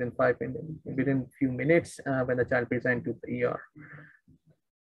do it within few minutes when the child presents to the ER.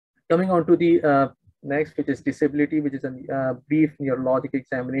 Coming on to the next, which is disability, which is a brief neurologic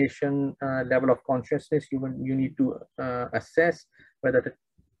examination, level of consciousness. You need to assess whether the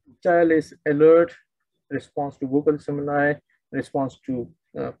child is alert, response to vocal stimuli, response to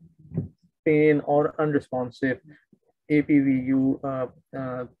pain, or unresponsive. APVU,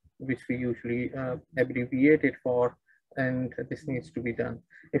 which we usually abbreviate it for, and this needs to be done.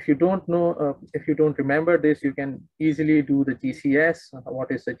 If you don't know, if you don't remember this, you can easily do the GCS.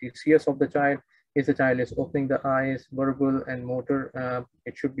 What is the GCS of the child? Is the child is opening the eyes, verbal and motor.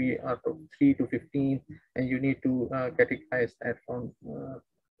 It should be out of 3 to 15, and you need to categorize that from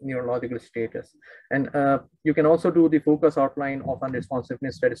neurological status. And you can also do the focus outline of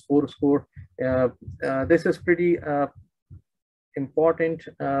unresponsiveness, that is 4 score. This is pretty important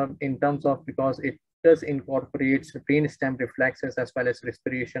in terms of, because it does incorporate brainstem reflexes as well as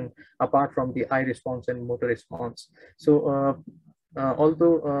respiration, apart from the eye response and motor response. So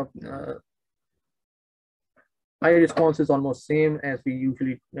although eye response is almost same as we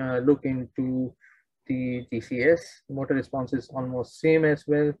usually look into the GCS, motor response is almost same as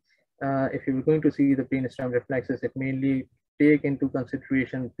well. If you're going to see the brainstem reflexes, it mainly take into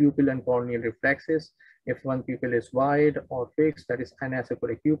consideration pupil and corneal reflexes. If one pupil is wide or fixed, that is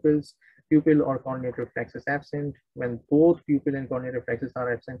anisophoric pupils. Pupil or corneal reflex is absent. When both pupil and corneal reflexes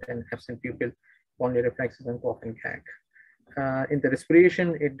are absent, and absent pupil, corneal reflexes, and cough and gag. In the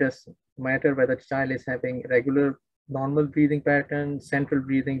respiration, it does matter whether the child is having regular normal breathing pattern, central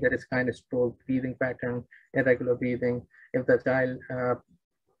breathing, that is kind of stroke breathing pattern, irregular breathing. If the child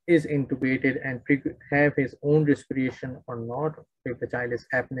is intubated and have his own respiration or not, if the child is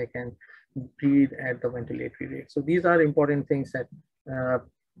apneic and breathe at the ventilatory rate. So these are important things that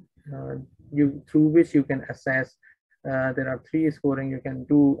through which you can assess. There are 3 scoring you can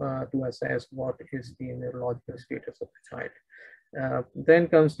do to assess what is the neurological status of the child. Then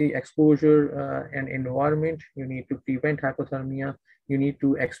comes the exposure and environment. You need to prevent hypothermia. You need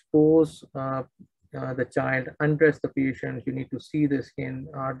to expose the child, undress the patient. You need to see the skin.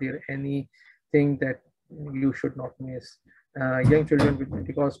 Are there anything that you should not miss? Young children,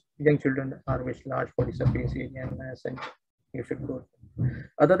 because young children are with large body surface area and mass, and you should go.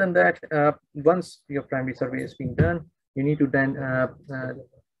 Other than that, once your primary survey has been done, you need to then,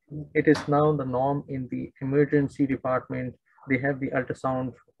 it is now the norm in the emergency department. They have the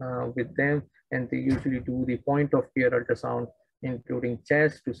ultrasound with them, and they usually do the point of care ultrasound, including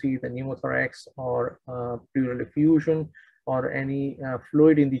chest to see the pneumothorax or pleural effusion or any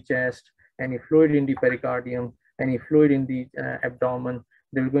fluid in the chest, any fluid in the pericardium, any fluid in the abdomen.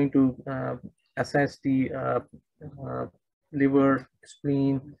 They're going to assess the liver,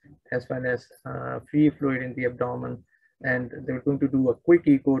 spleen, as well as free fluid in the abdomen. And they're going to do a quick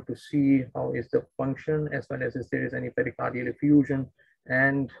echo to see how is the function, as well as if there is any pericardial effusion,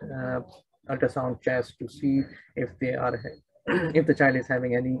 and ultrasound chest to see if they are, if the child is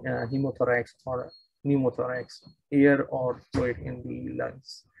having any hemothorax or pneumothorax, air or fluid in the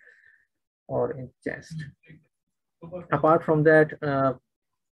lungs or in chest. Apart from that,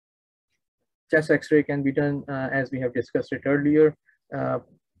 chest X-ray can be done as we have discussed it earlier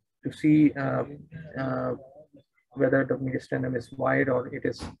to see whether the mediastinum is wide or it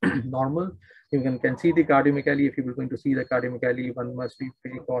is normal. You can see the cardiomegaly. If you are going to see the cardiomegaly, one must be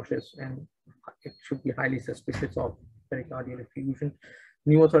pretty cautious, and it should be highly suspicious of pericardial effusion.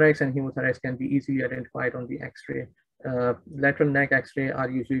 Pneumothorax and hemothorax can be easily identified on the X-ray. Lateral neck X-ray are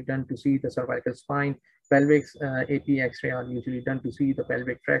usually done to see the cervical spine. Pelvic AP X-ray are usually done to see the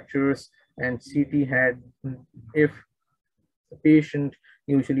pelvic fractures, and CT head if the patient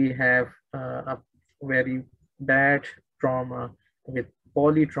usually have a very bad trauma with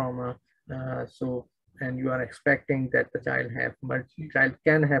polytrauma, and you are expecting that the child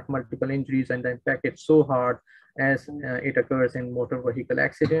can have multiple injuries, and the impact is so hard as it occurs in motor vehicle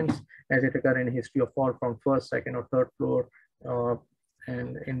accidents, as it occurs in history of fall from first, second, or third floor.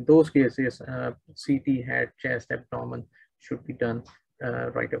 And in those cases, CT head, chest, abdomen should be done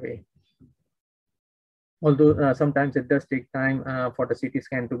right away. Although sometimes it does take time for the CT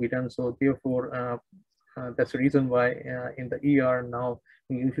scan to be done. So therefore, that's the reason why in the ER now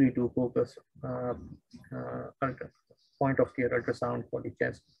we usually do focus point of care ultrasound for the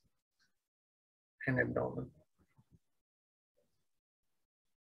chest and abdomen.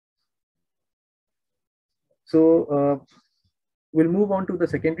 So we'll move on to the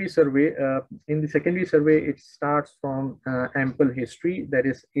secondary survey. In the secondary survey, it starts from ample history, that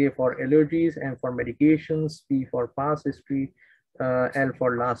is A for allergies, M for medications, P for past history, L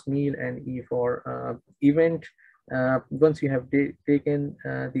for last meal, and E for event. Once you have taken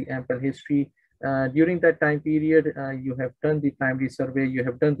the ample history, during that time period, you have done the primary survey, you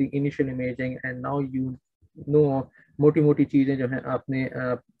have done the initial imaging, and now you know मोटी चीजें जो हैं आपने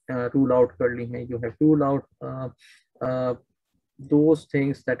rule out कर ली हैं. You have ruled out those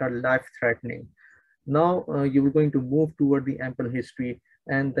things that are life-threatening. Now you are going to move toward the ample history,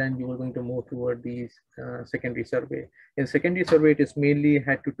 and then you are going to move toward these secondary survey. In secondary survey, it is mainly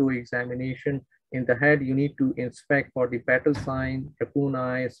head-to-toe examination. In the head, you need to inspect for the battle sign, raccoon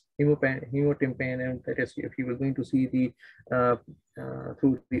eyes, hemotympanum. That is, if you are going to see the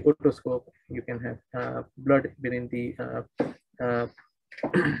through the otoscope, you can have blood within the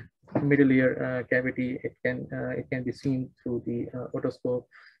middle ear cavity. It can be seen through the otoscope.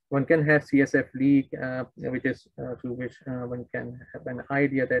 One can have CSF leak, which is through which one can have an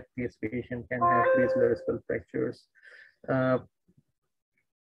idea that this patient can have basilar skull fractures.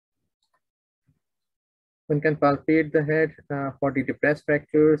 One can palpate the head for the depressed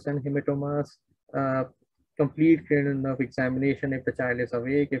fractures and hematomas. Complete cranial nerve examination if the child is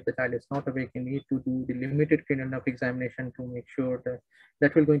awake. If the child is not awake, you need to do the limited cranial nerve examination to make sure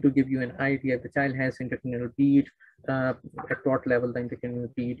that will going to give you an idea if the child has intracranial bleed, at what level the intracranial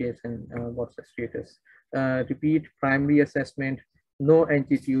bleed is, and what's the status. Repeat primary assessment. No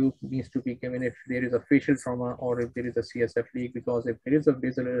NG tube needs to be given if there is a facial trauma or if there is a CSF leak, because if there is a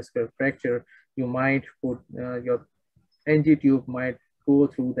basilar skull fracture, you might put your NG tube might go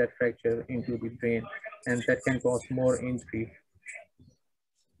through that fracture into the brain, and that can cause more injury.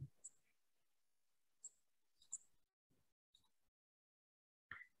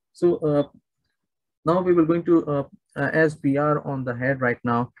 So now we will going to, as we are on the head right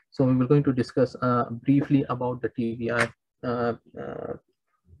now, so we will going to discuss briefly about the TBI.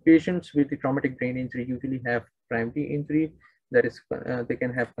 Patients with the traumatic brain injury usually have primary injury. That is, they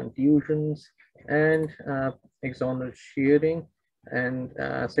can have contusions and axonal shearing, and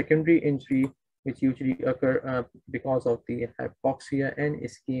secondary injury, which usually occur because of the hypoxia and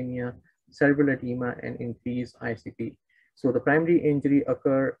ischemia, cerebral edema, and increased ICP. So the primary injury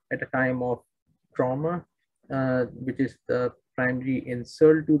occur at a time of trauma, which is the primary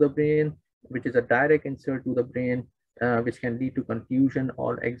insult to the brain, which is a direct insult to the brain, which can lead to confusion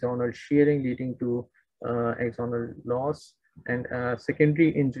or axonal shearing, leading to axonal loss. And secondary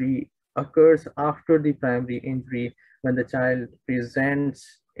injury occurs after the primary injury when the child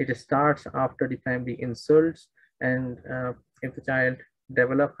presents. It starts after the primary insults, and if the child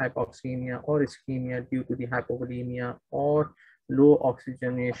develop hypoxemia or ischemia due to the hypovolemia or low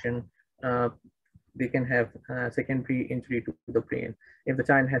oxygenation, they can have secondary injury to the brain. If the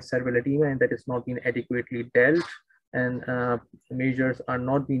child has cerebral edema and that is not been adequately dealt, and measures are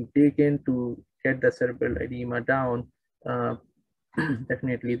not being taken to get the cerebral edema down,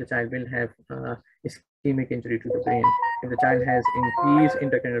 definitely the child will have ischemic injury to the brain. If the child has increased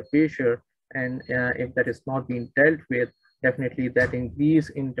intracranial pressure, and if that is not being dealt with, definitely that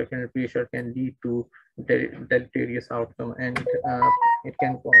increased intracranial pressure can lead to deleterious outcome, and it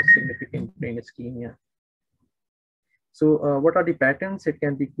can cause significant brain ischemia. So what are the patterns? It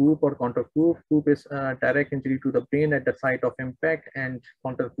can be coup or counter-coup. Coup is direct injury to the brain at the site of impact, and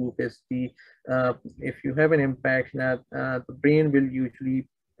counter-coup is the, if you have an impact, the brain will usually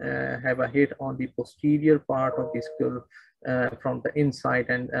have a hit on the posterior part of the skull from the inside,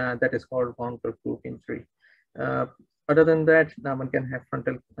 and that is called counter-coup injury. Other than that, one can have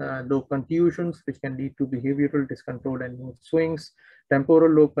frontal lobe contusions, which can lead to behavioral discontrol and mood swings. Temporal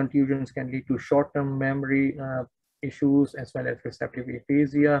lobe contusions can lead to short-term memory issues as well as receptive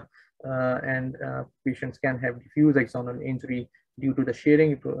aphasia, and patients can have diffuse axonal injury due to the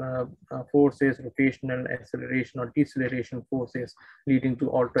shearing forces, rotational acceleration or deceleration forces, leading to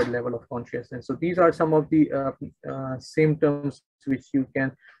altered level of consciousness. So these are some of the symptoms which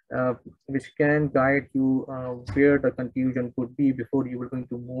can guide you where the contusion could be before you were going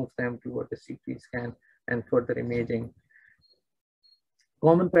to move them toward the CT scan and further imaging.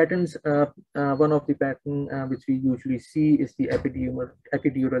 Common patterns, one of the pattern which we usually see is the epidural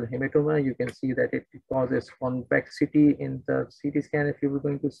hematoma. You can see that it causes convexity in the CT scan if you were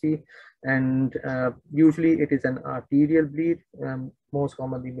going to see, and usually it is an arterial bleed. Most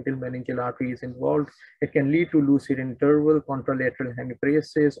commonly middle meningeal artery is involved. It can lead to lucid interval, contralateral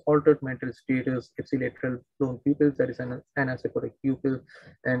hemiparesis, altered mental status, ipsilateral blown pupils, that is an anisocotic pupil,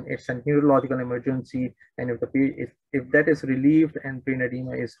 and it's a neurological emergency. And if that is relieved and brain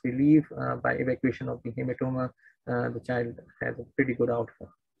edema is relieved by evacuation of the hematoma, the child has a pretty good outcome.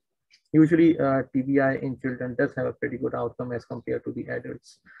 Usually TBI in children does have a pretty good outcome as compared to the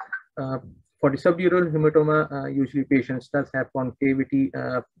adults. For the subdural hematoma, usually patients does have concavity,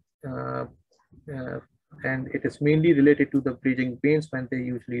 and it is mainly related to the bridging veins when they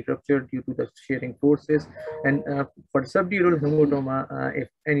usually rupture due to the shearing forces. And for subdural hematoma, if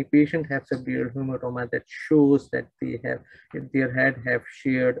any patient has subdural hematoma, that shows that they have, their head have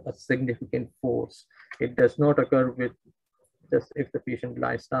sheared a significant force. It does not occur with just if the patient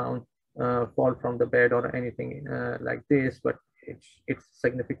lies down, fall from the bed or anything like this, but it's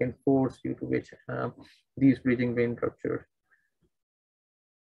significant force due to which these bridging vein ruptured.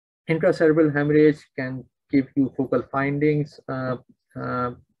 Intracerebral hemorrhage can give you focal findings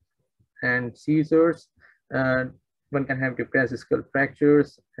and seizures. One can have depressed skull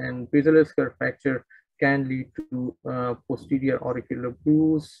fractures, and basilar skull fracture can lead to posterior auricular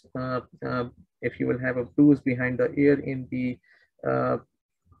bruise. If you will have a bruise behind the ear in the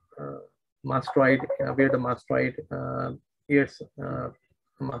mastoid, where the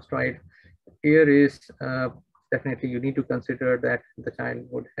mastoid ear is, definitely you need to consider that the child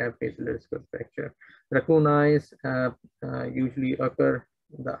would have basilar skull fracture. Raccoon eyes usually occur,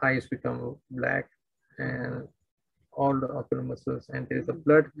 the eyes become black and all the ocular muscles, and there is a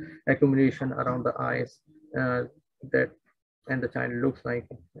blood accumulation around the eyes and the child looks like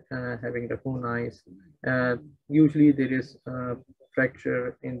having raccoon eyes. Usually there is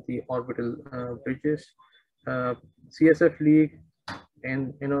fracture in the orbital bridges. CSF leak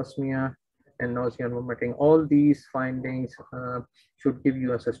and anosmia and nausea and vomiting. All these findings should give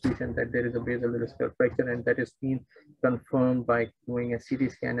you a suspicion that there is a basilar skull fracture, and that is being confirmed by doing a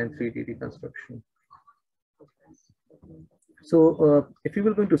CT scan and 3D reconstruction. So if you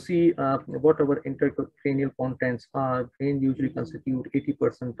were going to see what our intracranial contents are, brain usually constitute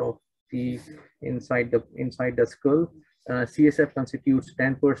 80% of the inside the skull. CSF constitutes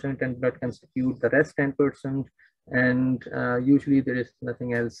 10% and blood constitutes the rest 10%, and usually there is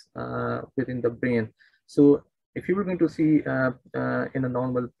nothing else within the brain. So if you were going to see in a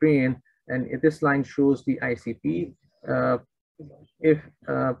normal brain, and if this line shows the ICP, if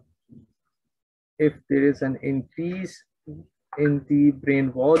there is an increase in the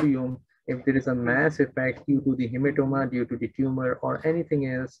brain volume, if there is a mass effect due to the hematoma, due to the tumor, or anything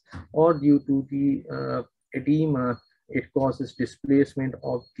else, or due to the edema, it causes displacement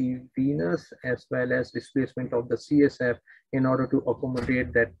of the venous as well as displacement of the CSF in order to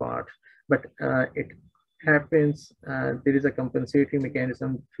accommodate that part. But it happens, there is a compensatory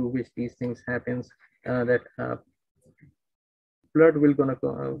mechanism through which these things happens, that blood will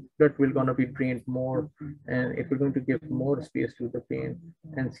gonna be drained more, and it will going to give more space to the brain,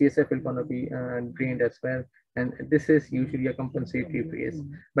 and CSF will gonna be drained as well. And this is usually a compensatory phase.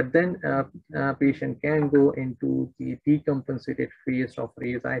 But then patient can go into the decompensated phase of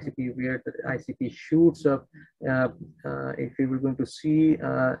raised ICP, where the ICP shoots up. If we were going to see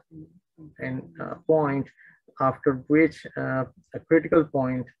an point after which a critical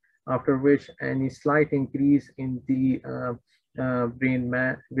point after which any slight increase in the brain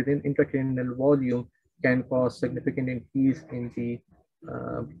mass within intracranial volume can cause significant increase in the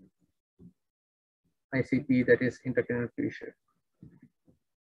ICP, that is intracranial pressure.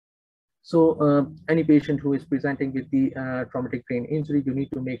 So any patient who is presenting with the traumatic brain injury, you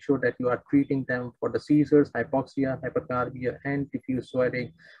need to make sure that you are treating them for the seizures, hypoxia, hypercarbia, and diffuse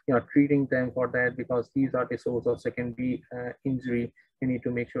swelling. You are treating them for that because these are the source of secondary injury. You need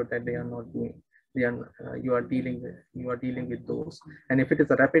to make sure that they are not doing. You are dealing with those. And if it is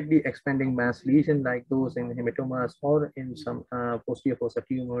a rapidly expanding mass lesion like those in hematomas or in some posterior fossa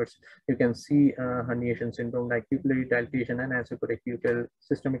tumors, you can see herniation syndrome like pupillary dilatation and anseporectutal,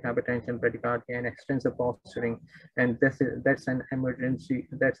 systemic hypertension, bradycardia, and extensive posturing. And that's an emergency.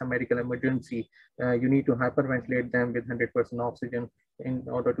 That's a medical emergency. You need to hyperventilate them with 100% oxygen in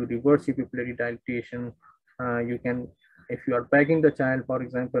order to reverse the pupillary dilatation. You can, if you are bagging the child, for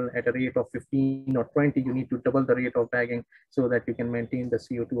example, at a rate of 15 or 20, you need to double the rate of bagging so that you can maintain the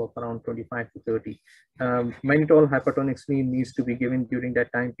CO2 of around 25 to 30. Mannitol hypertonic saline needs to be given during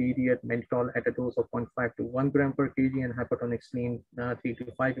that time period. Mannitol at a dose of 0.5 to 1 gram per kg, and hypertonic saline 3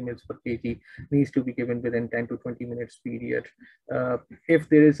 to 5 ml per kg needs to be given within 10 to 20 minutes period. If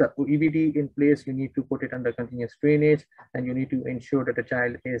there is a EVD in place, you need to put it under continuous drainage, and you need to ensure that the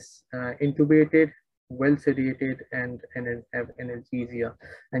child is intubated, well sedated, and have anesthesia,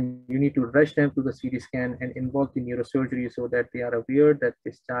 and you need to rush them to the CT scan and involve the neurosurgery so that they are aware that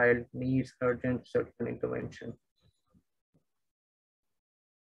this child needs urgent surgical intervention.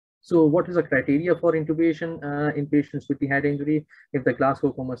 So what is the criteria for intubation in patients with the head injury? If the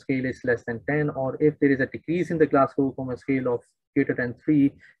Glasgow Coma scale is less than 10, or if there is a decrease in the Glasgow Coma scale of greater than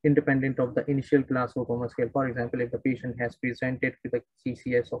 3, independent of the initial Glasgow Coma scale. For example, if the patient has presented with a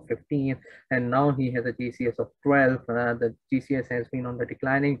GCS of 15 and now he has a GCS of 12, the GCS has been on the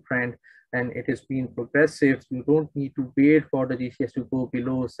declining trend and it has been progressive. You don't need to wait for the GCS to go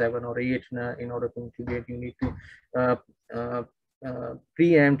below 7 or 8 in order to intubate. You need to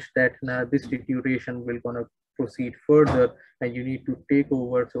preempt that this deterioration will gonna proceed further, and you need to take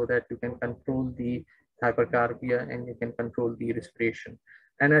over so that you can control the hypercarbia and you can control the respiration.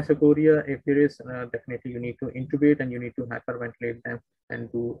 Anisocoria, if there is, definitely you need to intubate and you need to hyperventilate them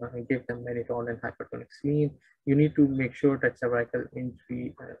and to give them mannitol and hypertonic saline. You need to make sure that cervical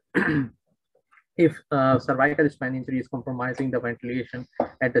injury, if cervical spine injury is compromising the ventilation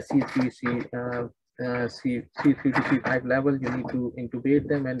at the C3 to C5 level, you need to intubate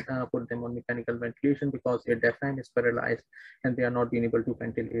them and put them on mechanical ventilation because their diaphragm is paralyzed and they are not being able to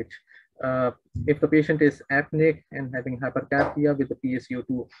ventilate. If the patient is apneic and having hypercapnia with the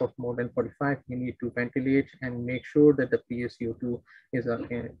PaCO2 of more than 45, you need to ventilate and make sure that the PaCO2 is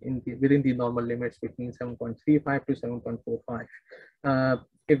within the normal limits between 7.35 to 7.45.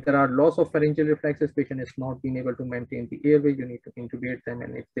 If there are loss of pharyngeal reflexes, patient is not being able to maintain the airway, you need to intubate them.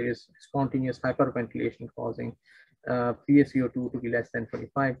 And if there is spontaneous hyperventilation causing PaCO2 to be less than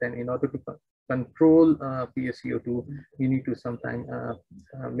 25, then in order to control PaCO2, you need to sometimes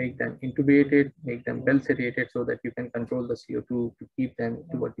make them intubated, make them well sedated so that you can control the CO2 to keep them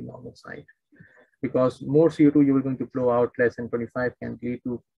toward the normal side. Because more CO2 you are going to flow out less than 25 can lead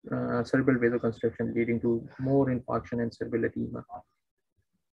to cerebral vasoconstriction, leading to more infarction and cerebral edema.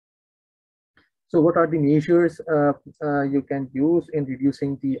 So what are the measures you can use in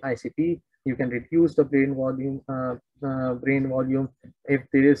reducing the ICP? You can reduce the brain volume. If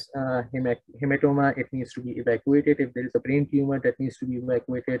there is hematoma, it needs to be evacuated. If there is a brain tumor, that needs to be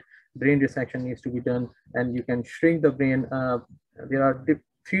evacuated. Brain resection needs to be done, and you can shrink the brain. There are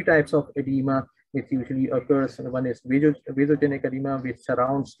 3 types of edema. which usually occurs. One is vasogenic edema, which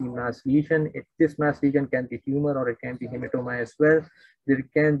surrounds the mass lesion. This mass lesion can be tumor or it can be hematoma as well. There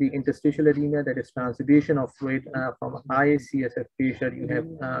can be interstitial edema, that is transudation of fluid from high CSF pressure.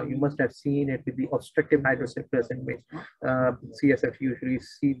 You must have seen it with the obstructive hydrocephalus, in which CSF usually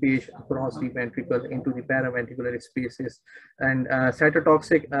seepage across the ventricle into the paraventricular spaces, and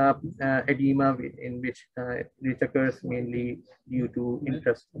cytotoxic edema, in which occurs mainly due to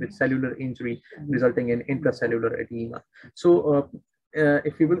with cellular injury resulting in intracellular edema. So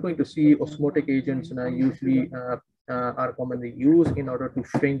if you were going to see osmotic agents, usually are commonly used in order to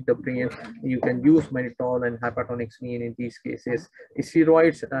shrink the brain. You can use mannitol and hypertonic spleen in these cases.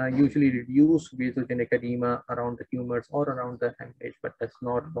 Steroids usually reduce vasogenic edema around the tumors or around the hemorrhage, but does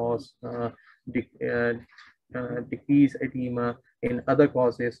not cause decrease edema in other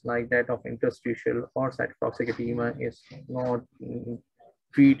causes like that of interstitial or cytotoxic edema is not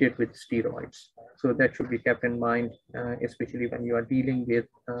treated with steroids. So that should be kept in mind, especially when you are dealing with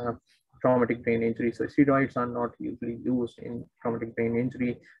traumatic brain injury. So steroids are not usually used in traumatic brain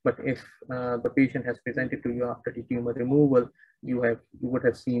injury, but if the patient has presented to you after the tumor removal, you would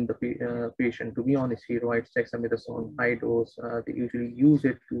have seen the patient to be on steroids, dexamethasone, high dose. They usually use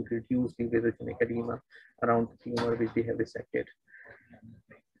it to reduce the vasogenic edema around the tumor which they have resected.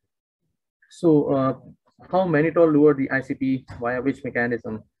 So how mannitol lower the ICP via which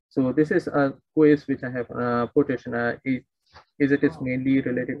mechanism? So this is a quiz which I have put it. Is it is mainly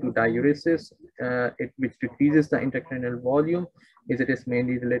related to diuresis, which decreases the intracranial volume? Is it is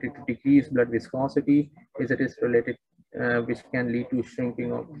mainly related to decreased blood viscosity? Is it is related, which can lead to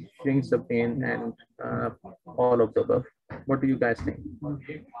shrinks the brain, and all of the above? What do you guys think?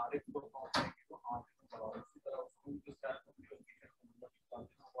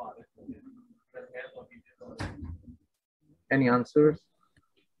 Any answers?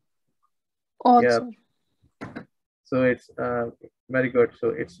 All, yeah. sir. So it's very good. So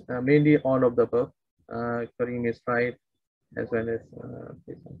it's mainly all of the above. Kareem is right, as well as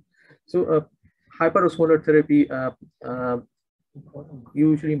so hyperosmolar therapy.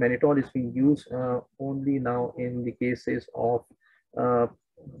 Usually mannitol is being used only now in the cases of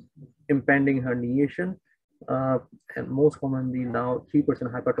impending herniation. And most commonly now 3%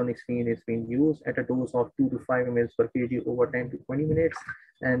 hypertonic spleen is being used at a dose of 2 to 5 ml per kg over 10 to 20 minutes,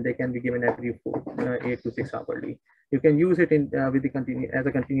 and they can be given every 8 to 6 hourly. You can use it in with the as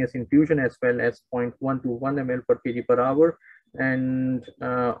a continuous infusion, as well as 0.1 to 1 ml per kg per hour, and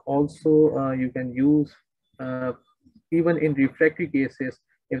also you can use even in refractory cases.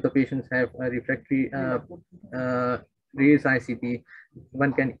 If the patients have a refractory raised ICP,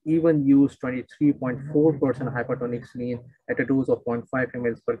 one can even use 23.4% hypertonic spleen at a dose of 0.5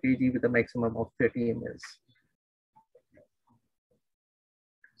 ml per kg with a maximum of 30 ml.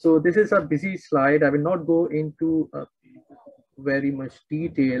 So this is a busy slide. I will not go into very much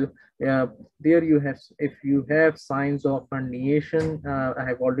detail. There you have, if you have signs of herniation, I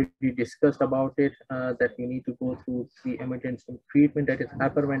have already discussed about it, that you need to go through the emergency treatment, that is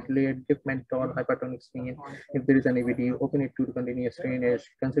hyperventilate, give mannitol, hypertonic spleen. If there is any video, open it to the continuous drainage,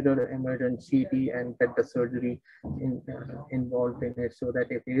 consider emergent CT and get the surgery involved in it, so that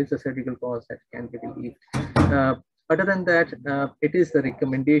if there is a surgical cause, that can be relieved. Other than that, it is the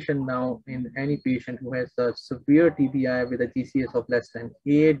recommendation now in any patient who has a severe TBI with a GCS of less than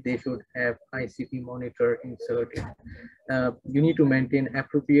 8, they should have ICP monitor inserted. You need to maintain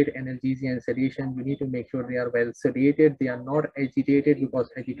appropriate analgesia and sedation. You need to make sure they are well sedated. They are not agitated, because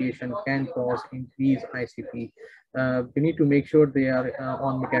agitation can cause increased ICP. You need to make sure they are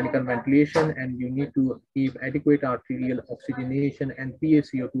on mechanical ventilation, and you need to keep adequate arterial oxygenation and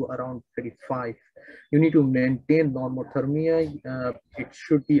PaCO2 around 35. You need to maintain normothermia. It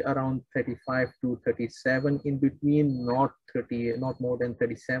should be around 35 to 37 in between, not 30, not more than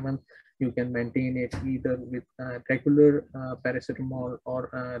 37. You can maintain it either with regular paracetamol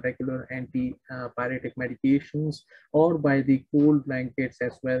or regular antipyretic medications, or by the cold blankets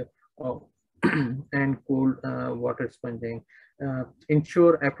as well, and cold water sponging.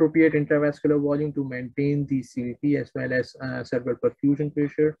 Ensure appropriate intravascular volume to maintain the CVP as well as cerebral perfusion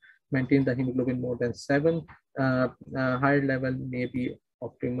pressure. Maintain the hemoglobin more than 7. Higher level may be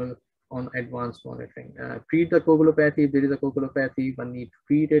optimal on advanced monitoring. Treat the coagulopathy. If there is a coagulopathy, one need to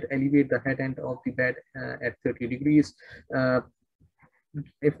treat it. Elevate the head end of the bed at 30 degrees.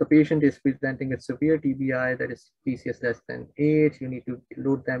 If the patient is presenting with severe TBI, that is PCS less than 8, you need to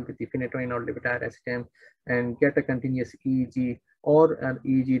load them with the phenytoin or levetiracetam and get a continuous EEG or an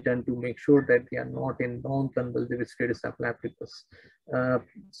EEG done to make sure that they are not in non-convulsive status epilepticus.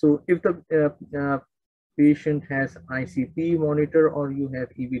 So if the patient has ICP monitor or you have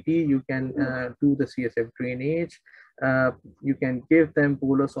EVT, you can do the CSF drainage. You can give them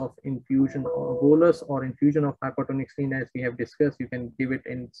bolus of infusion or infusion of hypertonic spleen, as we have discussed. You can give it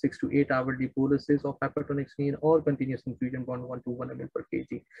in 6 to 8 hourly boluses of hypertonic spleen or continuous infusion 1 to 1 ml per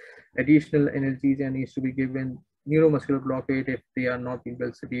kg. Additional analgesia needs to be given, neuromuscular blockade if they are not being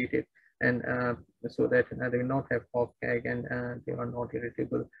well sedated, and so that they will not have cough gag and they are not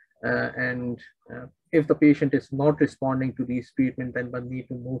irritable. If the patient is not responding to these treatment, then one need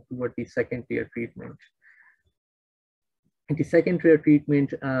to move toward the second tier treatment. In the second tier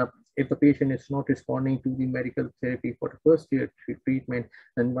treatment, if the patient is not responding to the medical therapy for the first tier treatment,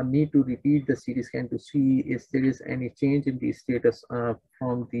 then one need to repeat the CT scan to see if there is any change in the status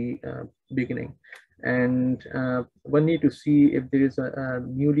from the beginning. And one need to see if there is a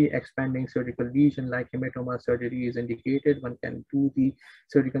newly expanding surgical lesion like hematoma surgery is indicated. One can do the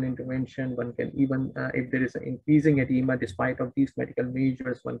surgical intervention. One can even, if there is an increasing edema despite of these medical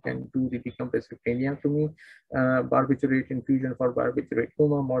measures, one can do the decompressive craniotomy, barbiturate infusion for barbiturate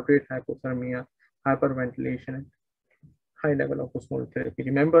coma, moderate hypothermia, hyperventilation, high level of osmotic therapy.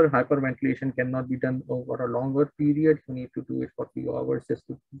 Remember, hyperventilation cannot be done over a longer period. You need to do it for a few hours just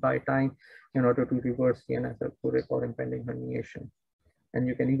to buy time in order to reverse the anesthetic or impending herniation. And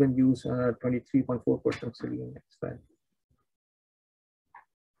you can even use 23.4% saline as well.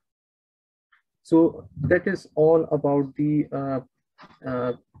 So that is all about the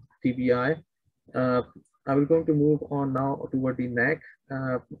TBI. I will going to move on now toward the neck.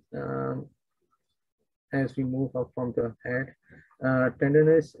 As we move up from the head,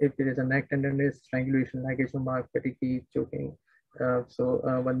 tenderness, if there is a neck tenderness, strangulation, ligation mark, fatigue, choking. So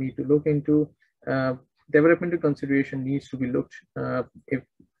one need to look into developmental consideration needs to be looked. If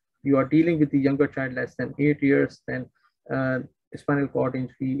you are dealing with the younger child less than 8 years, then spinal cord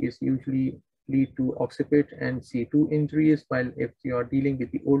injury is usually lead to occiput and C2 injuries, while if you are dealing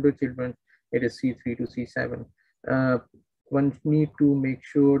with the older children, it is C3 to C7. One need to make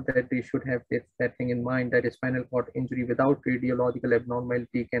sure that they should have that thing in mind, that a spinal cord injury without radiological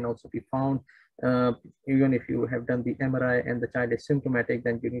abnormality can also be found. Even if you have done the MRI and the child is symptomatic,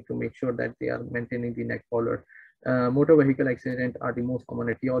 then you need to make sure that they are maintaining the neck collar. Motor vehicle accident are the most common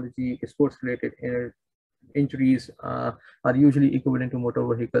etiology. Sports-related injuries are usually equivalent to motor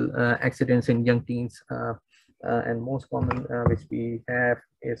vehicle accidents in young teens. And most common which we have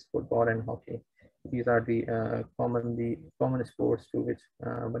is football and hockey. These are the common sports to which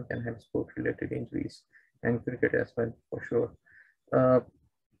one can have sport-related injuries, and cricket as well for sure.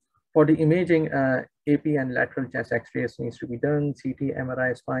 For the imaging, AP and lateral chest X-rays needs to be done. CT,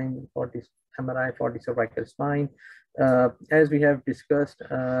 MRI spine for this MRI for the cervical spine. As we have discussed,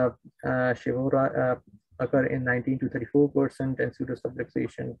 Shivora occur in 19 to 34%, and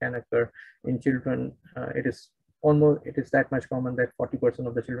pseudosubluxation can occur in children. It is that much common that 40%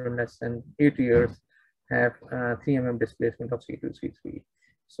 of the children less than 8 years have 3 mm displacement of C2, C3.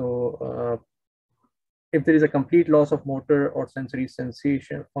 So if there is a complete loss of motor or sensory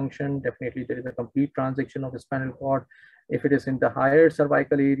sensation function, definitely there is a complete transection of the spinal cord. If it is in the higher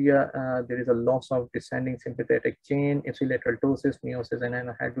cervical area, there is a loss of descending sympathetic chain, ipsilateral ptosis, meiosis, and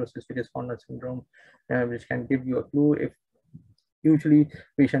anhydrosis, which is Horner syndrome, which can give you a clue. If usually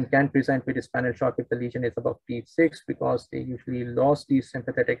patient can present with a spinal shock if the lesion is above T6, because they usually lost the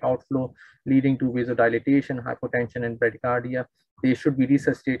sympathetic outflow, leading to vasodilatation, hypotension, and bradycardia. They should be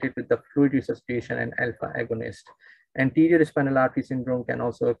resuscitated with the fluid resuscitation and alpha agonist. Anterior spinal artery syndrome can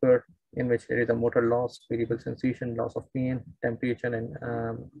also occur, in which there is a motor loss, variable sensation, loss of pain, temperature, and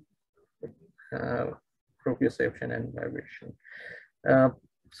proprioception and vibration.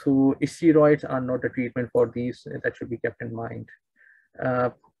 So steroids are not a treatment for these. That should be kept in mind.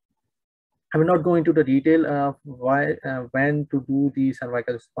 I will not go into the detail of why, when to do the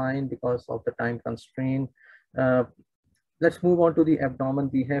cervical spine because of the time constraint. Let's move on to the abdomen.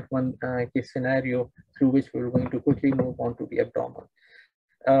 We have one case scenario through which we're going to quickly move on to the abdomen.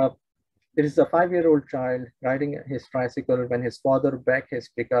 There is a 5-year-old child riding his tricycle when his father backed his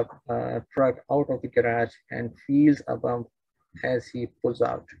pickup truck out of the garage and feels a bump as he pulls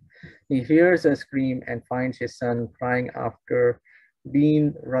out. He hears a scream and finds his son crying after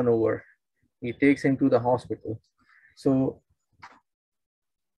being run over. He takes him to the hospital. So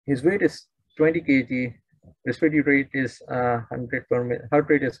his weight is 20 kg, respiratory rate is 100 per minute, heart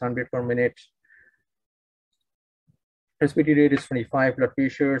rate is 100 per minute, respiratory rate is 25, blood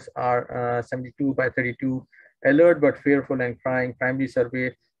pressures are 72 by 32, alert but fearful and crying, primary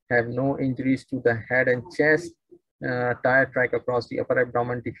survey, have no injuries to the head and chest, tire track across the upper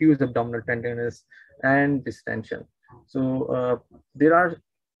abdomen, diffuse abdominal tenderness, and distension. So there are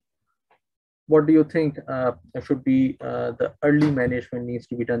what do you think should be the early management needs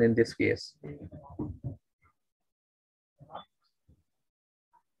to be done in this case?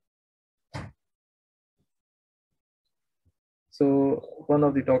 So one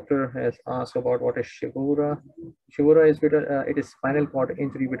of the doctor has asked about what is Shigura. Shigura is it is spinal cord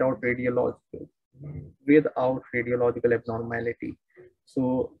injury without radiological abnormality.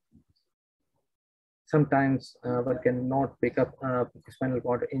 So sometimes one cannot pick up spinal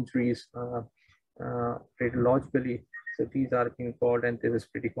cord injuries radiologically. So these are being called, and this is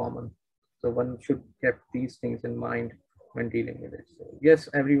pretty common. So one should keep these things in mind when dealing with it. So yes,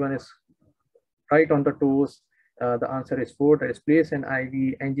 everyone is right on the toes. The answer is 4. That is place an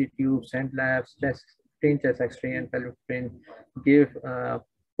IV, NG tube, send labs, plain chest X-ray, and pelvic drain. Give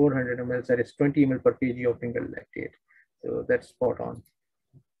 400 ml, that is 20 ml per kg of finger lactate. So that's spot on.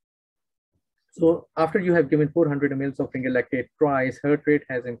 So after you have given 400 ml of finger lactate twice, heart rate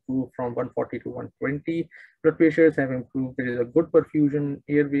has improved from 140 to 120. Blood pressures have improved. There is a good perfusion,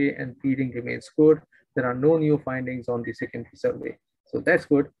 airway, and bleeding remains good. There are no new findings on the secondary survey. So that's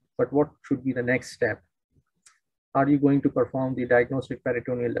good. But what should be the next step? Are you going to perform the diagnostic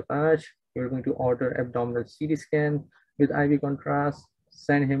peritoneal lavage? You're going to order abdominal CT scan with IV contrast,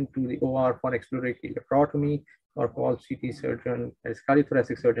 send him to the OR for exploratory laparotomy, or call CT surgeon, as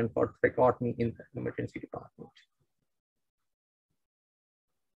cardiothoracic surgeon, for tracheotomy in the emergency department.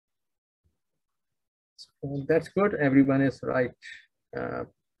 So that's good. Everyone is right.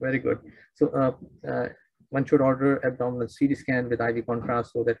 Very good. So one should order abdominal CT scan with IV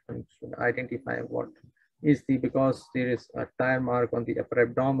contrast so that one should identify what is because there is a tire mark on the upper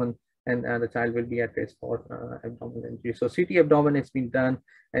abdomen, and the child will be at risk for abdominal injury. So CT abdomen has been done,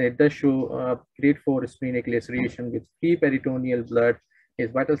 and it does show grade 4 splenic laceration with free peritoneal blood.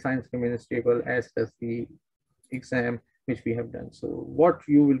 His vital signs remain stable, as does the exam which we have done. So what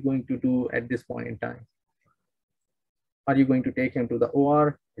you will going to do at this point in time? Are you going to take him to the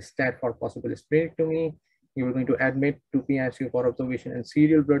OR, stat for possible splenectomy? You are going to admit to PICU for observation, and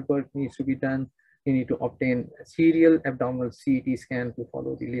serial blood work needs to be done. You need to obtain a serial abdominal CT scan to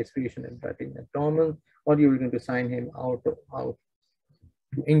follow the laceration and blood in abdomen, or you are going to sign him out to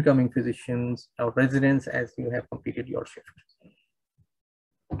incoming physicians or residents as you have completed your shift.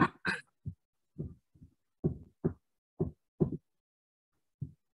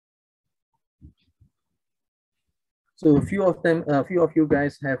 So a few of you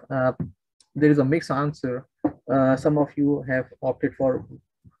guys have, there is a mixed answer. Some of you have opted for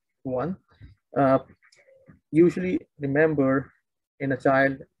one. Usually remember, in a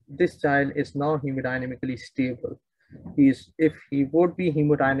child, this child is now hemodynamically stable. If he would be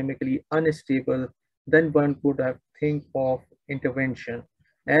hemodynamically unstable, then one could have think of intervention.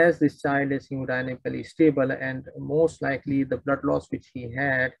 As this child is hemodynamically stable, and most likely the blood loss which he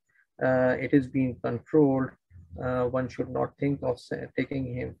had, it is being controlled, one should not think of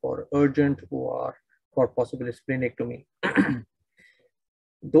taking him for urgent or for possible splenectomy.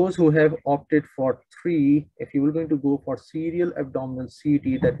 Those who have opted for 3, if you were going to go for serial abdominal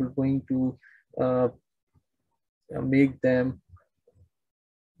CT, that will going to make them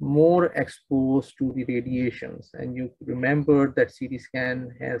more exposed to the radiations. And you remember that CT scan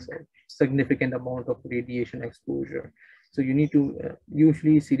has a significant amount of radiation exposure. So you need to,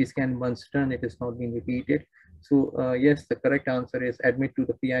 usually CT scan once done, it is not being repeated. So yes, the correct answer is admit to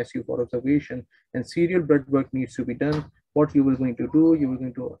the PICU for observation, and serial blood work needs to be done. What you were going to do, you were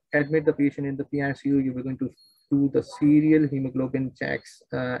going to admit the patient in the PICU, you were going to do the serial hemoglobin checks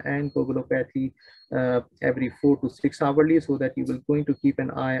and coagulopathy every 4 to 6 hourly, so that you will going to keep an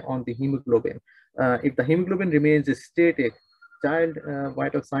eye on the hemoglobin. If the hemoglobin remains static, child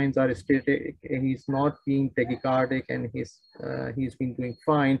vital signs are static, he's not being tachycardic, and he's been doing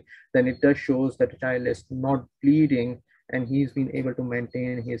fine, then it does shows that the child is not bleeding and he's been able to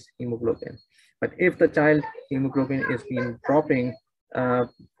maintain his hemoglobin. But if the child hemoglobin is being dropping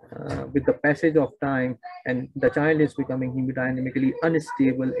with the passage of time, and the child is becoming hemodynamically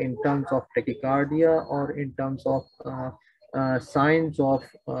unstable in terms of tachycardia or in terms of signs of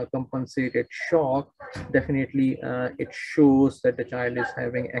compensated shock, definitely it shows that the child is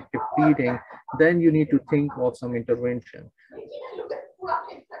having active bleeding, then you need to think of some intervention.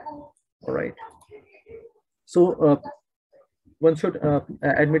 All right. So one should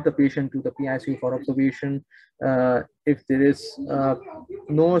admit the patient to the PICU for observation. If there is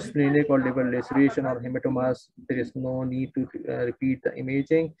no splenic or liver laceration or hematomas, there is no need to repeat the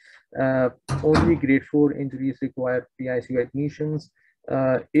imaging. Only grade 4 injuries require PICU admissions.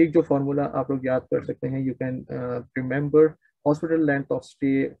 एक जो formula आप लोग याद कर सकते हैं, you can remember hospital length of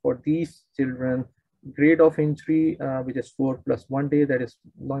stay for these children grade of injury, which is 4 + 1 day, that is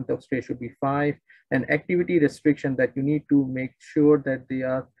length of stay should be 5, and activity restriction that you need to make sure that they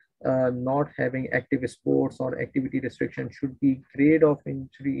are not having active sports or activity restriction should be grade of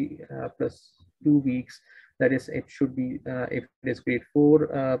injury +2 weeks. That is, it should be, if it is grade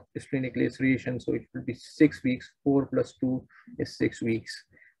 4 splenic laceration, so it will be 6 weeks, 4 + 2 is 6 weeks.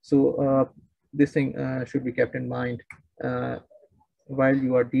 So this thing should be kept in mind while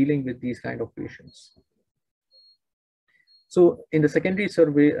you are dealing with these kind of patients. So in the secondary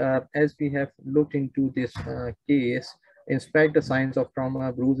survey, as we have looked into this case, inspect the signs of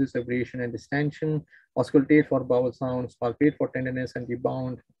trauma, bruises, abrasion, and distension, auscultate for bowel sounds, palpate for tenderness and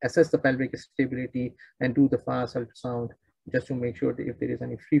rebound, assess the pelvic stability, and do the fast ultrasound just to make sure that if there is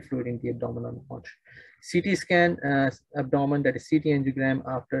any free fluid in the abdomen or not. CT scan abdomen, that is CT angiogram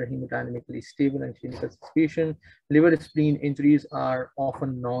after hemodynamically stable and clinical suspicion. Liver spleen injuries are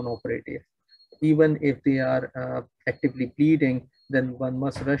often non-operative. Even if they are actively bleeding, then one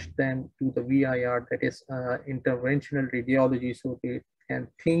must rush them to the VIR, that is interventional radiology, so they can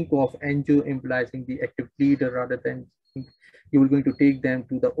think of angioembolizing the active bleeder rather than you were going to take them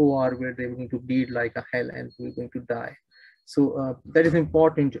to the OR where they were going to bleed like a hell and we're going to die. So that is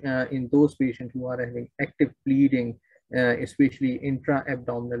important in those patients who are having active bleeding, especially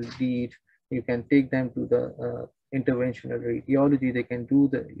intra-abdominal bleed. You can take them to the interventional radiology. They can do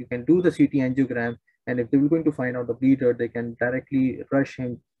you can do the CT angiogram, and if they were going to find out the bleeder, they can directly rush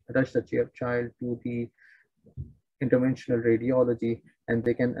the child to the interventional radiology, and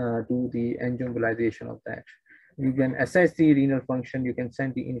they can do the angioembolization of that. You can assess the renal function. You can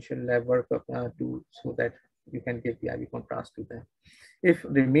send the initial lab workup so that you can give the IV contrast to them. If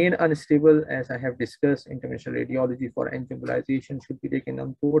remain unstable, as I have discussed, interventional radiology for angioembolization should be taken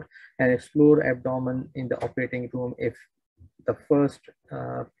on board, and explore abdomen in the operating room if the first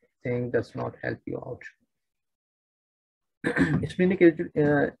thing does not help you out. Splenic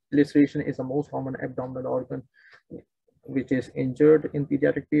laceration is the most common abdominal organ which is injured in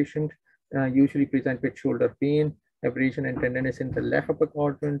pediatric patient, usually present with shoulder pain, abrasion and tenderness in the left upper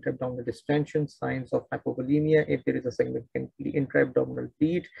quadrant, abdominal distension, signs of hypovolemia. If there is a significant intra-abdominal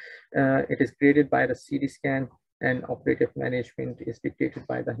bleed, it is graded by the CT scan, and operative management is dictated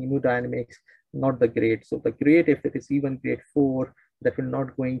by the hemodynamics, not the grade. So the grade, if it is even grade 4, that will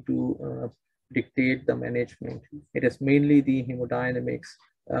not going to dictate the management. It is mainly the hemodynamics.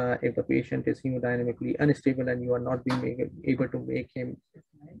 If the patient is hemodynamically unstable and you are not being able to make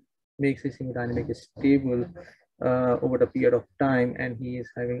his hemodynamic stable over the period of time, and he is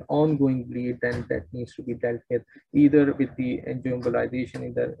having ongoing bleed, then that needs to be dealt with either with the angioembolization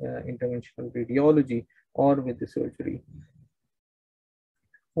in the interventional radiology or with the surgery.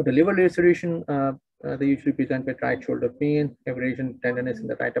 For the liver laceration, they usually present with right shoulder pain, abrasion, tenderness in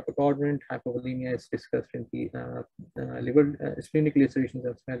the right upper quadrant. Hypovolemia is discussed in the liver splenic lacerations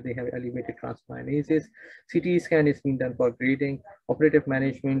as well. They have elevated transaminases. CT scan is being done for grading. Operative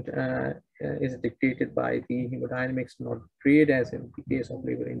management is dictated by the hemodynamics, not grade, as in the case of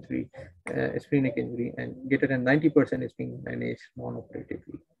liver injury, splenic injury, and greater than 90% is being managed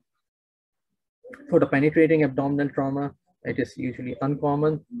non-operatively. For the penetrating abdominal trauma, it is usually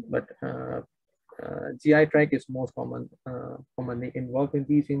uncommon, but GI tract is most commonly involved in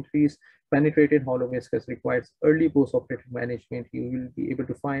these injuries. Penetrated hollow viscus requires early post-operative management. You will be able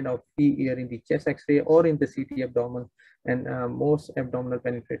to find out free air in the chest X-ray or in the CT abdomen, and most abdominal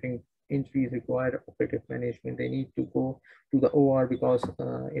penetrating injuries require operative management. They need to go to the OR because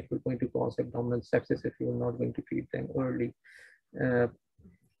it will going to cause abdominal sepsis if you are not going to treat them early.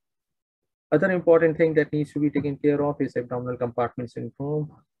 Other important thing that needs to be taken care of is abdominal compartment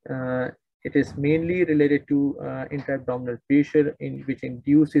syndrome. It is mainly related to intra-abdominal pressure, which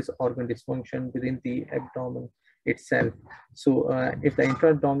induces organ dysfunction within the abdomen itself. So if the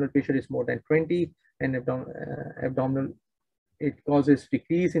intra-abdominal pressure is more than 20 and abdominal, it causes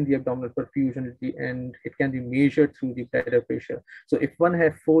decrease in the abdominal perfusion, and it can be measured through the bladder pressure. So if one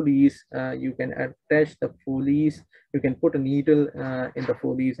have Foley's, you can attach the Foley's, you can put a needle in the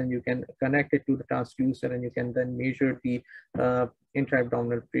Foley's, and you can connect it to the transducer, and you can then measure the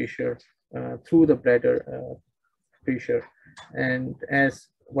intra-abdominal pressure through the bladder pressure. And as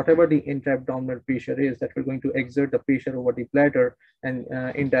whatever the intra-abdominal pressure is, that we're going to exert the pressure over the bladder, and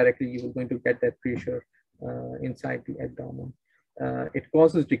indirectly you are going to get that pressure inside the abdomen. It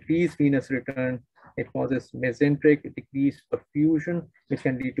causes decreased venous return. It causes mesenteric decreased perfusion, which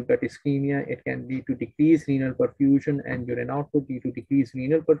can lead to gut ischemia. It can lead to decreased renal perfusion and urine output due to decreased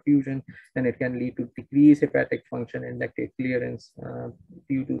renal perfusion, and it can lead to decreased hepatic function and lactate clearance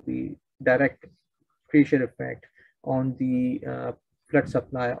due to the direct pressure effect on the blood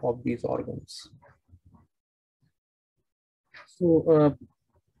supply of these organs. So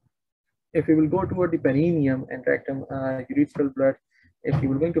if we will go toward the perineum and rectum, urethral blood, if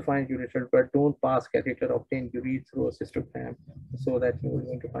you are going to find urethral blood, don't pass catheter, obtain urethrocystogram, so that you are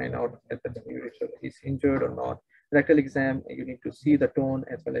going to find out if the urethra is injured or not. Rectal exam, you need to see the tone,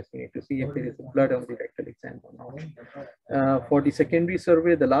 as well as you need to see if there is blood on the rectal exam or not. For the secondary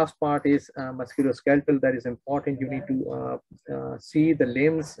survey, the last part is musculoskeletal. That is important. You need to see the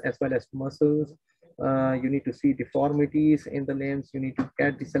limbs as well as muscles. You need to see deformities in the limbs. You need to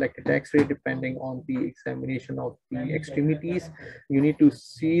get the selected X-ray depending on the examination of the extremities. You need to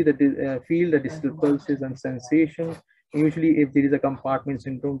see the feel the distal pulses and sensations. Usually, if there is a compartment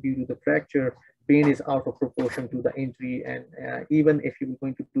syndrome due to the fracture, pain is out of proportion to the injury, and even if you're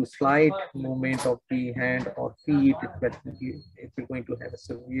going to do slight movement of the hand or feet, if you're going to have a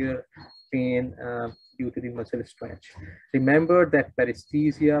severe pain due to the muscle stretch. Remember that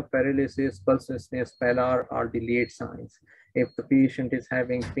paresthesia, paralysis, pulselessness, pallor are delayed signs. If the patient is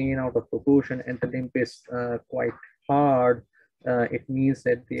having pain out of proportion and the limb is quite hard, it means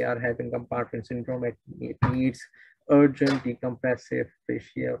that they are having compartment syndrome. It needs urgent decompressive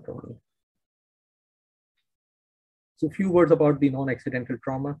fasciotomy. So a few words about the non-accidental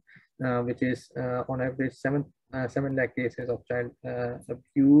trauma, which is on average 7 lakh cases of child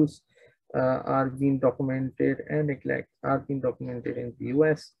abuse are being documented, and neglect are being documented in the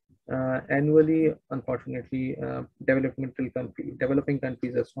US. Annually, unfortunately, developing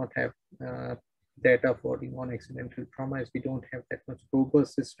countries does not have data for the non-accidental trauma, as we don't have that much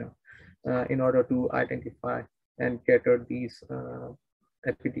robust system in order to identify and cater these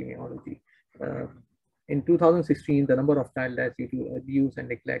epidemiology. In 2016, the number of child deaths due to abuse and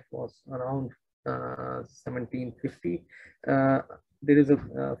neglect was around 1750. There is a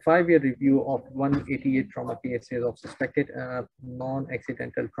 5-year review of 188 trauma cases of suspected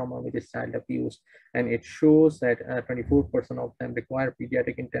non-accidental trauma, which is child abuse, and it shows that 24% of them require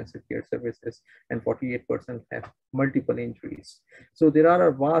pediatric intensive care services, and 48% have multiple injuries. So there are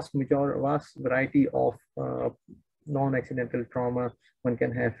a vast variety of non-accidental trauma. One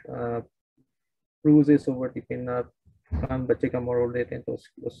can have bruises over the pinna, कान बच्चे का मरोड़ देते हैं तो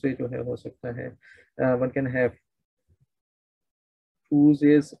उससे जो है हो सकता है. One can have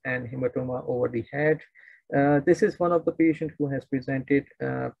bruises and hematoma over the head. This is one of the patients who has presented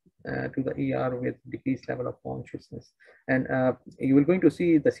to the ER with decreased level of consciousness, and you are going to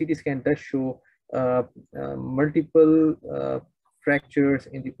see the CT scan does show multiple fractures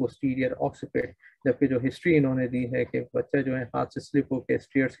in the posterior occiput. जबकि जो history इन्होंने दी है कि बच्चा जो है हाथ से स्लिप होकर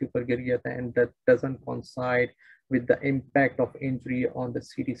स्टेयर्स के ऊपर गिर गया था, and that doesn't coincide with the impact of injury on the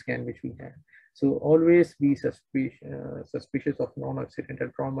CT scan which we have. So always be suspicious of non-accidental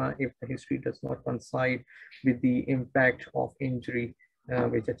trauma if the history does not coincide with the impact of injury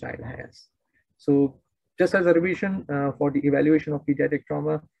which a child has. So just as a revision for the evaluation of pediatric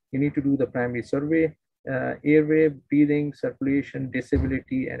trauma, you need to do the primary survey, airway, breathing, circulation,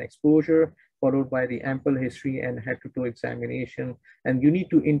 disability, and exposure, followed by the ample history and head-to-toe examination. And you need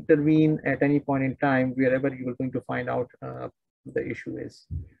to intervene at any point in time wherever you are going to find out the issue is,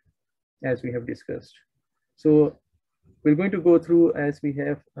 as we have discussed. So we're going to go through as we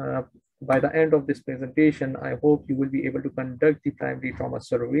have by the end of this presentation. I hope you will be able to conduct the primary trauma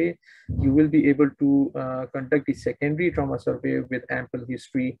survey. You will be able to conduct the secondary trauma survey with ample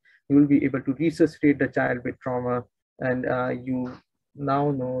history. You will be able to resuscitate the child with trauma, and you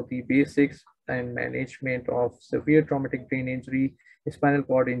now know the basics and management of severe traumatic brain injury, spinal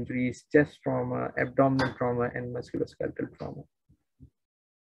cord injuries, chest trauma, abdominal trauma, and musculoskeletal trauma.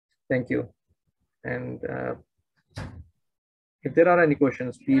 Thank you. And if there are any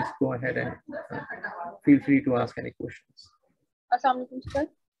questions, please go ahead and feel free to ask any questions. Assalamu alaikum, sir.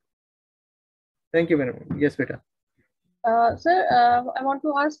 Thank you very much. Yes, beta. Sir, I want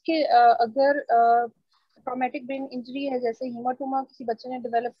to ask कि अगर traumatic brain injury है, जैसे haematoma किसी बच्चे ने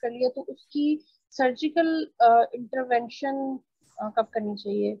develop कर लिया, तो उसकी सर्जिकल इंटरवेंशन कब करनी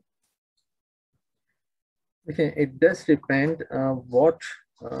चाहिए? Okay, it does depend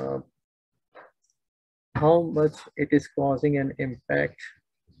how much it is causing an impact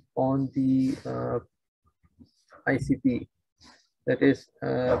on the ICP. That is,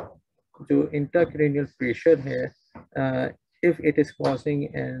 जो intracranial pressure है, if it is causing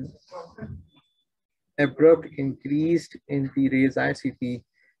an abrupt increase in the raised ICP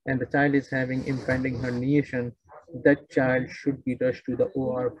and the child is having impending herniation, that child should be rushed to the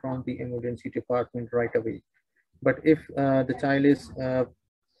OR from the emergency department right away. But if the child is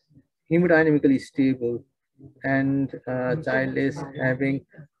hemodynamically stable and child is having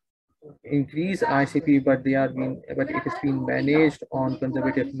increase ICP, but but it is being managed on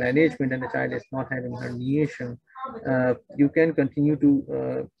conservative management, and the child is not having herniation, you can continue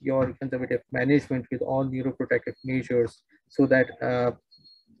to your conservative management with all neuroprotective measures, so that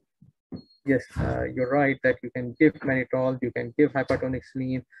yes, you're right that you can give mannitol, you can give hypertonic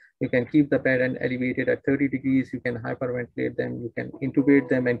saline, you can keep the parent elevated at 30 degrees, you can hyperventilate them, you can intubate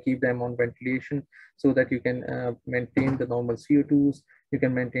them and keep them on ventilation so that you can maintain the normal CO2s, you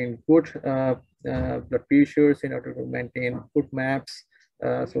can maintain good blood pressures in order to maintain good maps,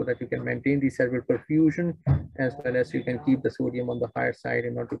 so that you can maintain the cerebral perfusion, as well as you can keep the sodium on the higher side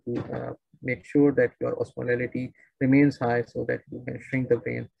in order to make sure that your osmolality remains high, so that you can shrink the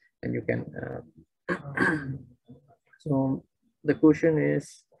brain and you can so the question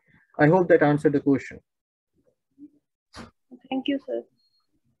is, I hope that answered the question. Thank you, sir.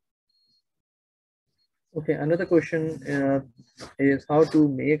 Okay, another question is how to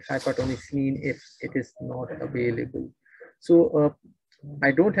make hypertonic saline if it is not available. So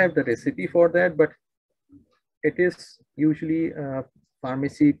I don't have the recipe for that, but it is usually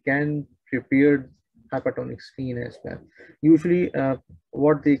pharmacy can prepare hypertonic saline as well. Usually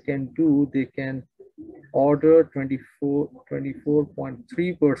what they can do, they can order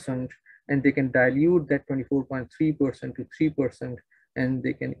 24.3%, and they can dilute that 24.3% to 3%, and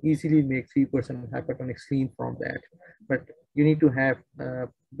they can easily make 3% hypertonic saline from that. But you need to have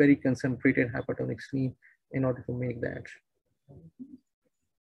very concentrated hypertonic saline in order to make that.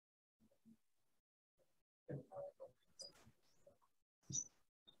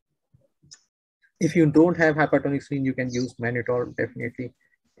 If you don't have hypertonic saline, you can use mannitol definitely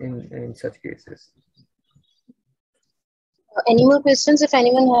in such cases. Any more questions? If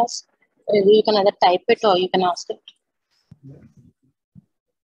anyone has, you can either type it or you can ask it.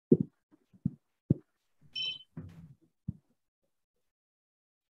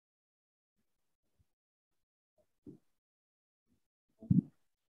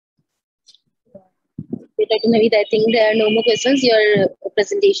 Naveed, I think there are no more questions. Your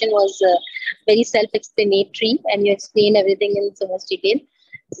presentation was very self-explanatory, and you explained everything in so much detail.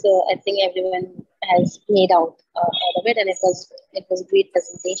 So I think everyone has made out of it, and it was a great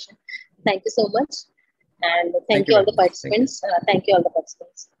presentation. Thank you so much, and thank you all the participants. Thank you all the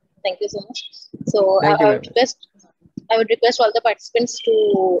participants. Thank you so much. So I would request all the participants to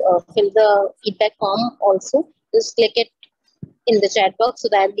fill the feedback form also. Just click it in the chat box so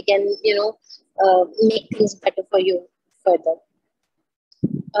that we can, make things better for you further.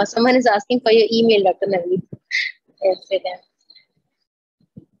 Someone is asking for your email, Dr. Naveed. Yes, for them.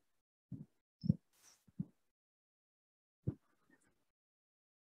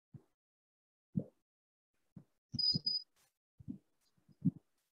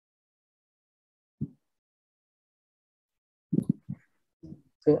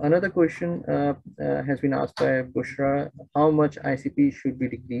 So another question has been asked by Bushra: how much ICP should be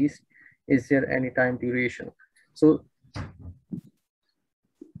decreased? Is there any time duration? So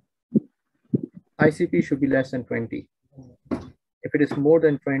ICP should be less than 20. If it is more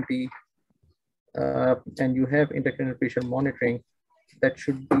than 20 and you have intracranial pressure monitoring, that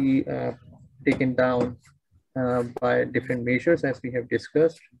should be taken down by different measures, as we have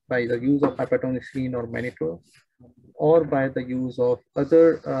discussed, by the use of hypertonic saline or mannitol, or by the use of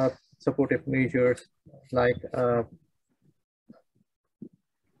other supportive measures like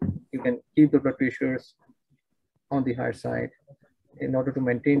you can keep the blood pressures on the higher side in order to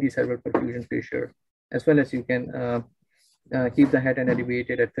maintain the cerebral perfusion pressure, as well as you can keep the head and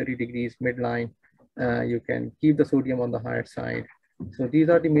elevated at 30 degrees midline. You can keep the sodium on the higher side. So these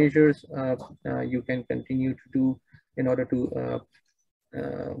are the measures you can continue to do in order to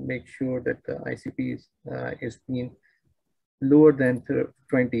make sure that the ICP is being lower than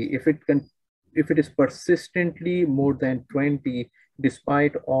 20. If it is persistently more than 20,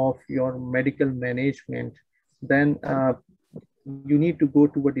 despite of your medical management, then you need to go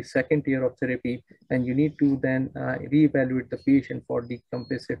toward the second tier of therapy, and you need to then reevaluate the patient for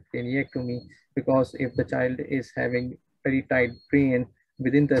decompressive craniectomy, because if the child is having very tight brain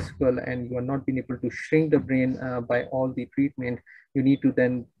within the skull and you are not being able to shrink the brain by all the treatment, you need to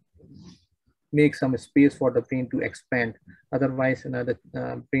then make some space for the brain to expand. Otherwise, the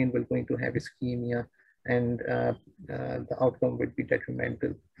brain will going to have ischemia, and the outcome would be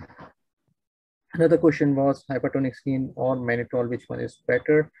detrimental. Another question was hypertonic saline or mannitol, which one is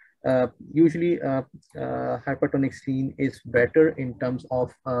better? Usually hypertonic saline is better in terms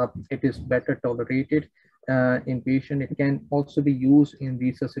of it is better tolerated in patient. It can also be used in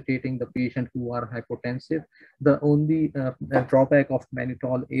resuscitating the patient who are hypotensive. The only drawback of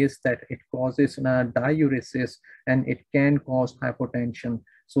mannitol is that it causes diuresis and it can cause hypotension.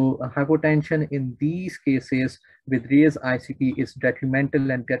 So hypotension in these cases with raised ICP is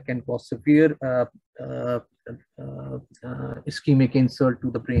detrimental, and that can cause severe ischemic insult to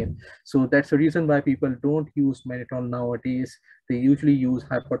the brain. So that's the reason why people don't use mannitol nowadays. They usually use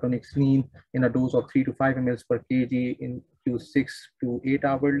hypertonic saline in a dose of 3 to 5 ml per kg in 6 to 8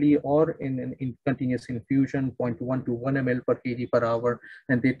 hourly, or in continuous infusion 0.1 to 1 ml per kg per hour,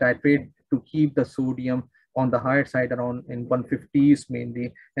 and they titrate to keep the sodium on the higher side around in 150s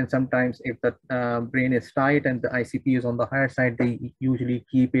mainly. And sometimes if the brain is tight and the ICP is on the higher side, they usually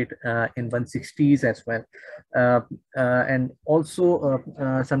keep it in 160s as well. And also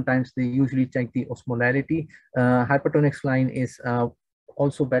sometimes they usually check the osmolality. Hypertonic saline is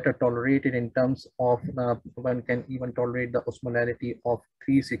also better tolerated in terms of one can even tolerate the osmolality of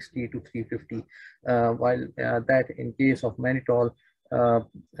 360 to 350, while that in case of mannitol,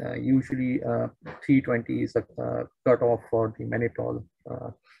 usually 320 is a cutoff for the mannitol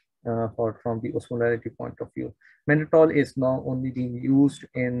from the osmolarity point of view. Mannitol is now only being used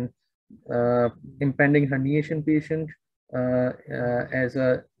in impending herniation patient as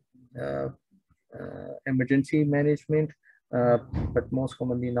a emergency management, but most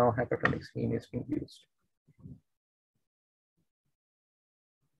commonly now hypertonic saline is being used.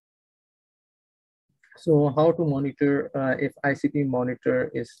 So how to monitor if ICP monitor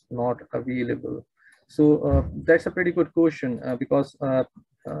is not available? So that's a pretty good question because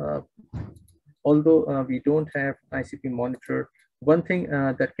although we don't have ICP monitor, one thing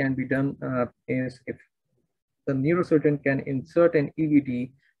that can be done is if the neurosurgeon can insert an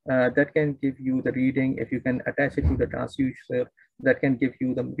EVD that can give you the reading. If you can attach it to the transducer, that can give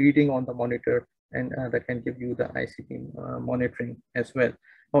you the reading on the monitor, and that can give you the ICP monitoring as well.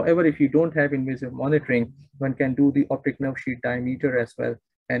 However, if you don't have invasive monitoring, one can do the optic nerve sheet diameter as well.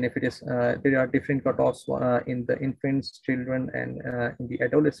 And if it is, there are different cutoffs in the infants, children, and in the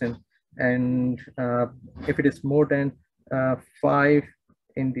adolescent. And if it is more than 5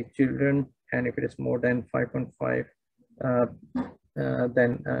 in the children, and if it is more than 5.5,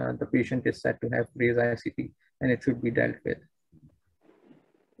 then the patient is said to have raised ICP, and it should be dealt with.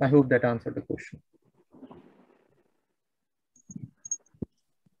 I hope that answered the question.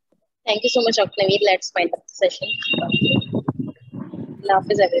 Thank you so much, Dr. Naveed. Let's wind up the session. Allah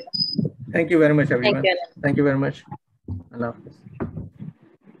Hafiz, everyone. Thank you very much, everyone. Thank you. Thank you very much. Allah Hafiz.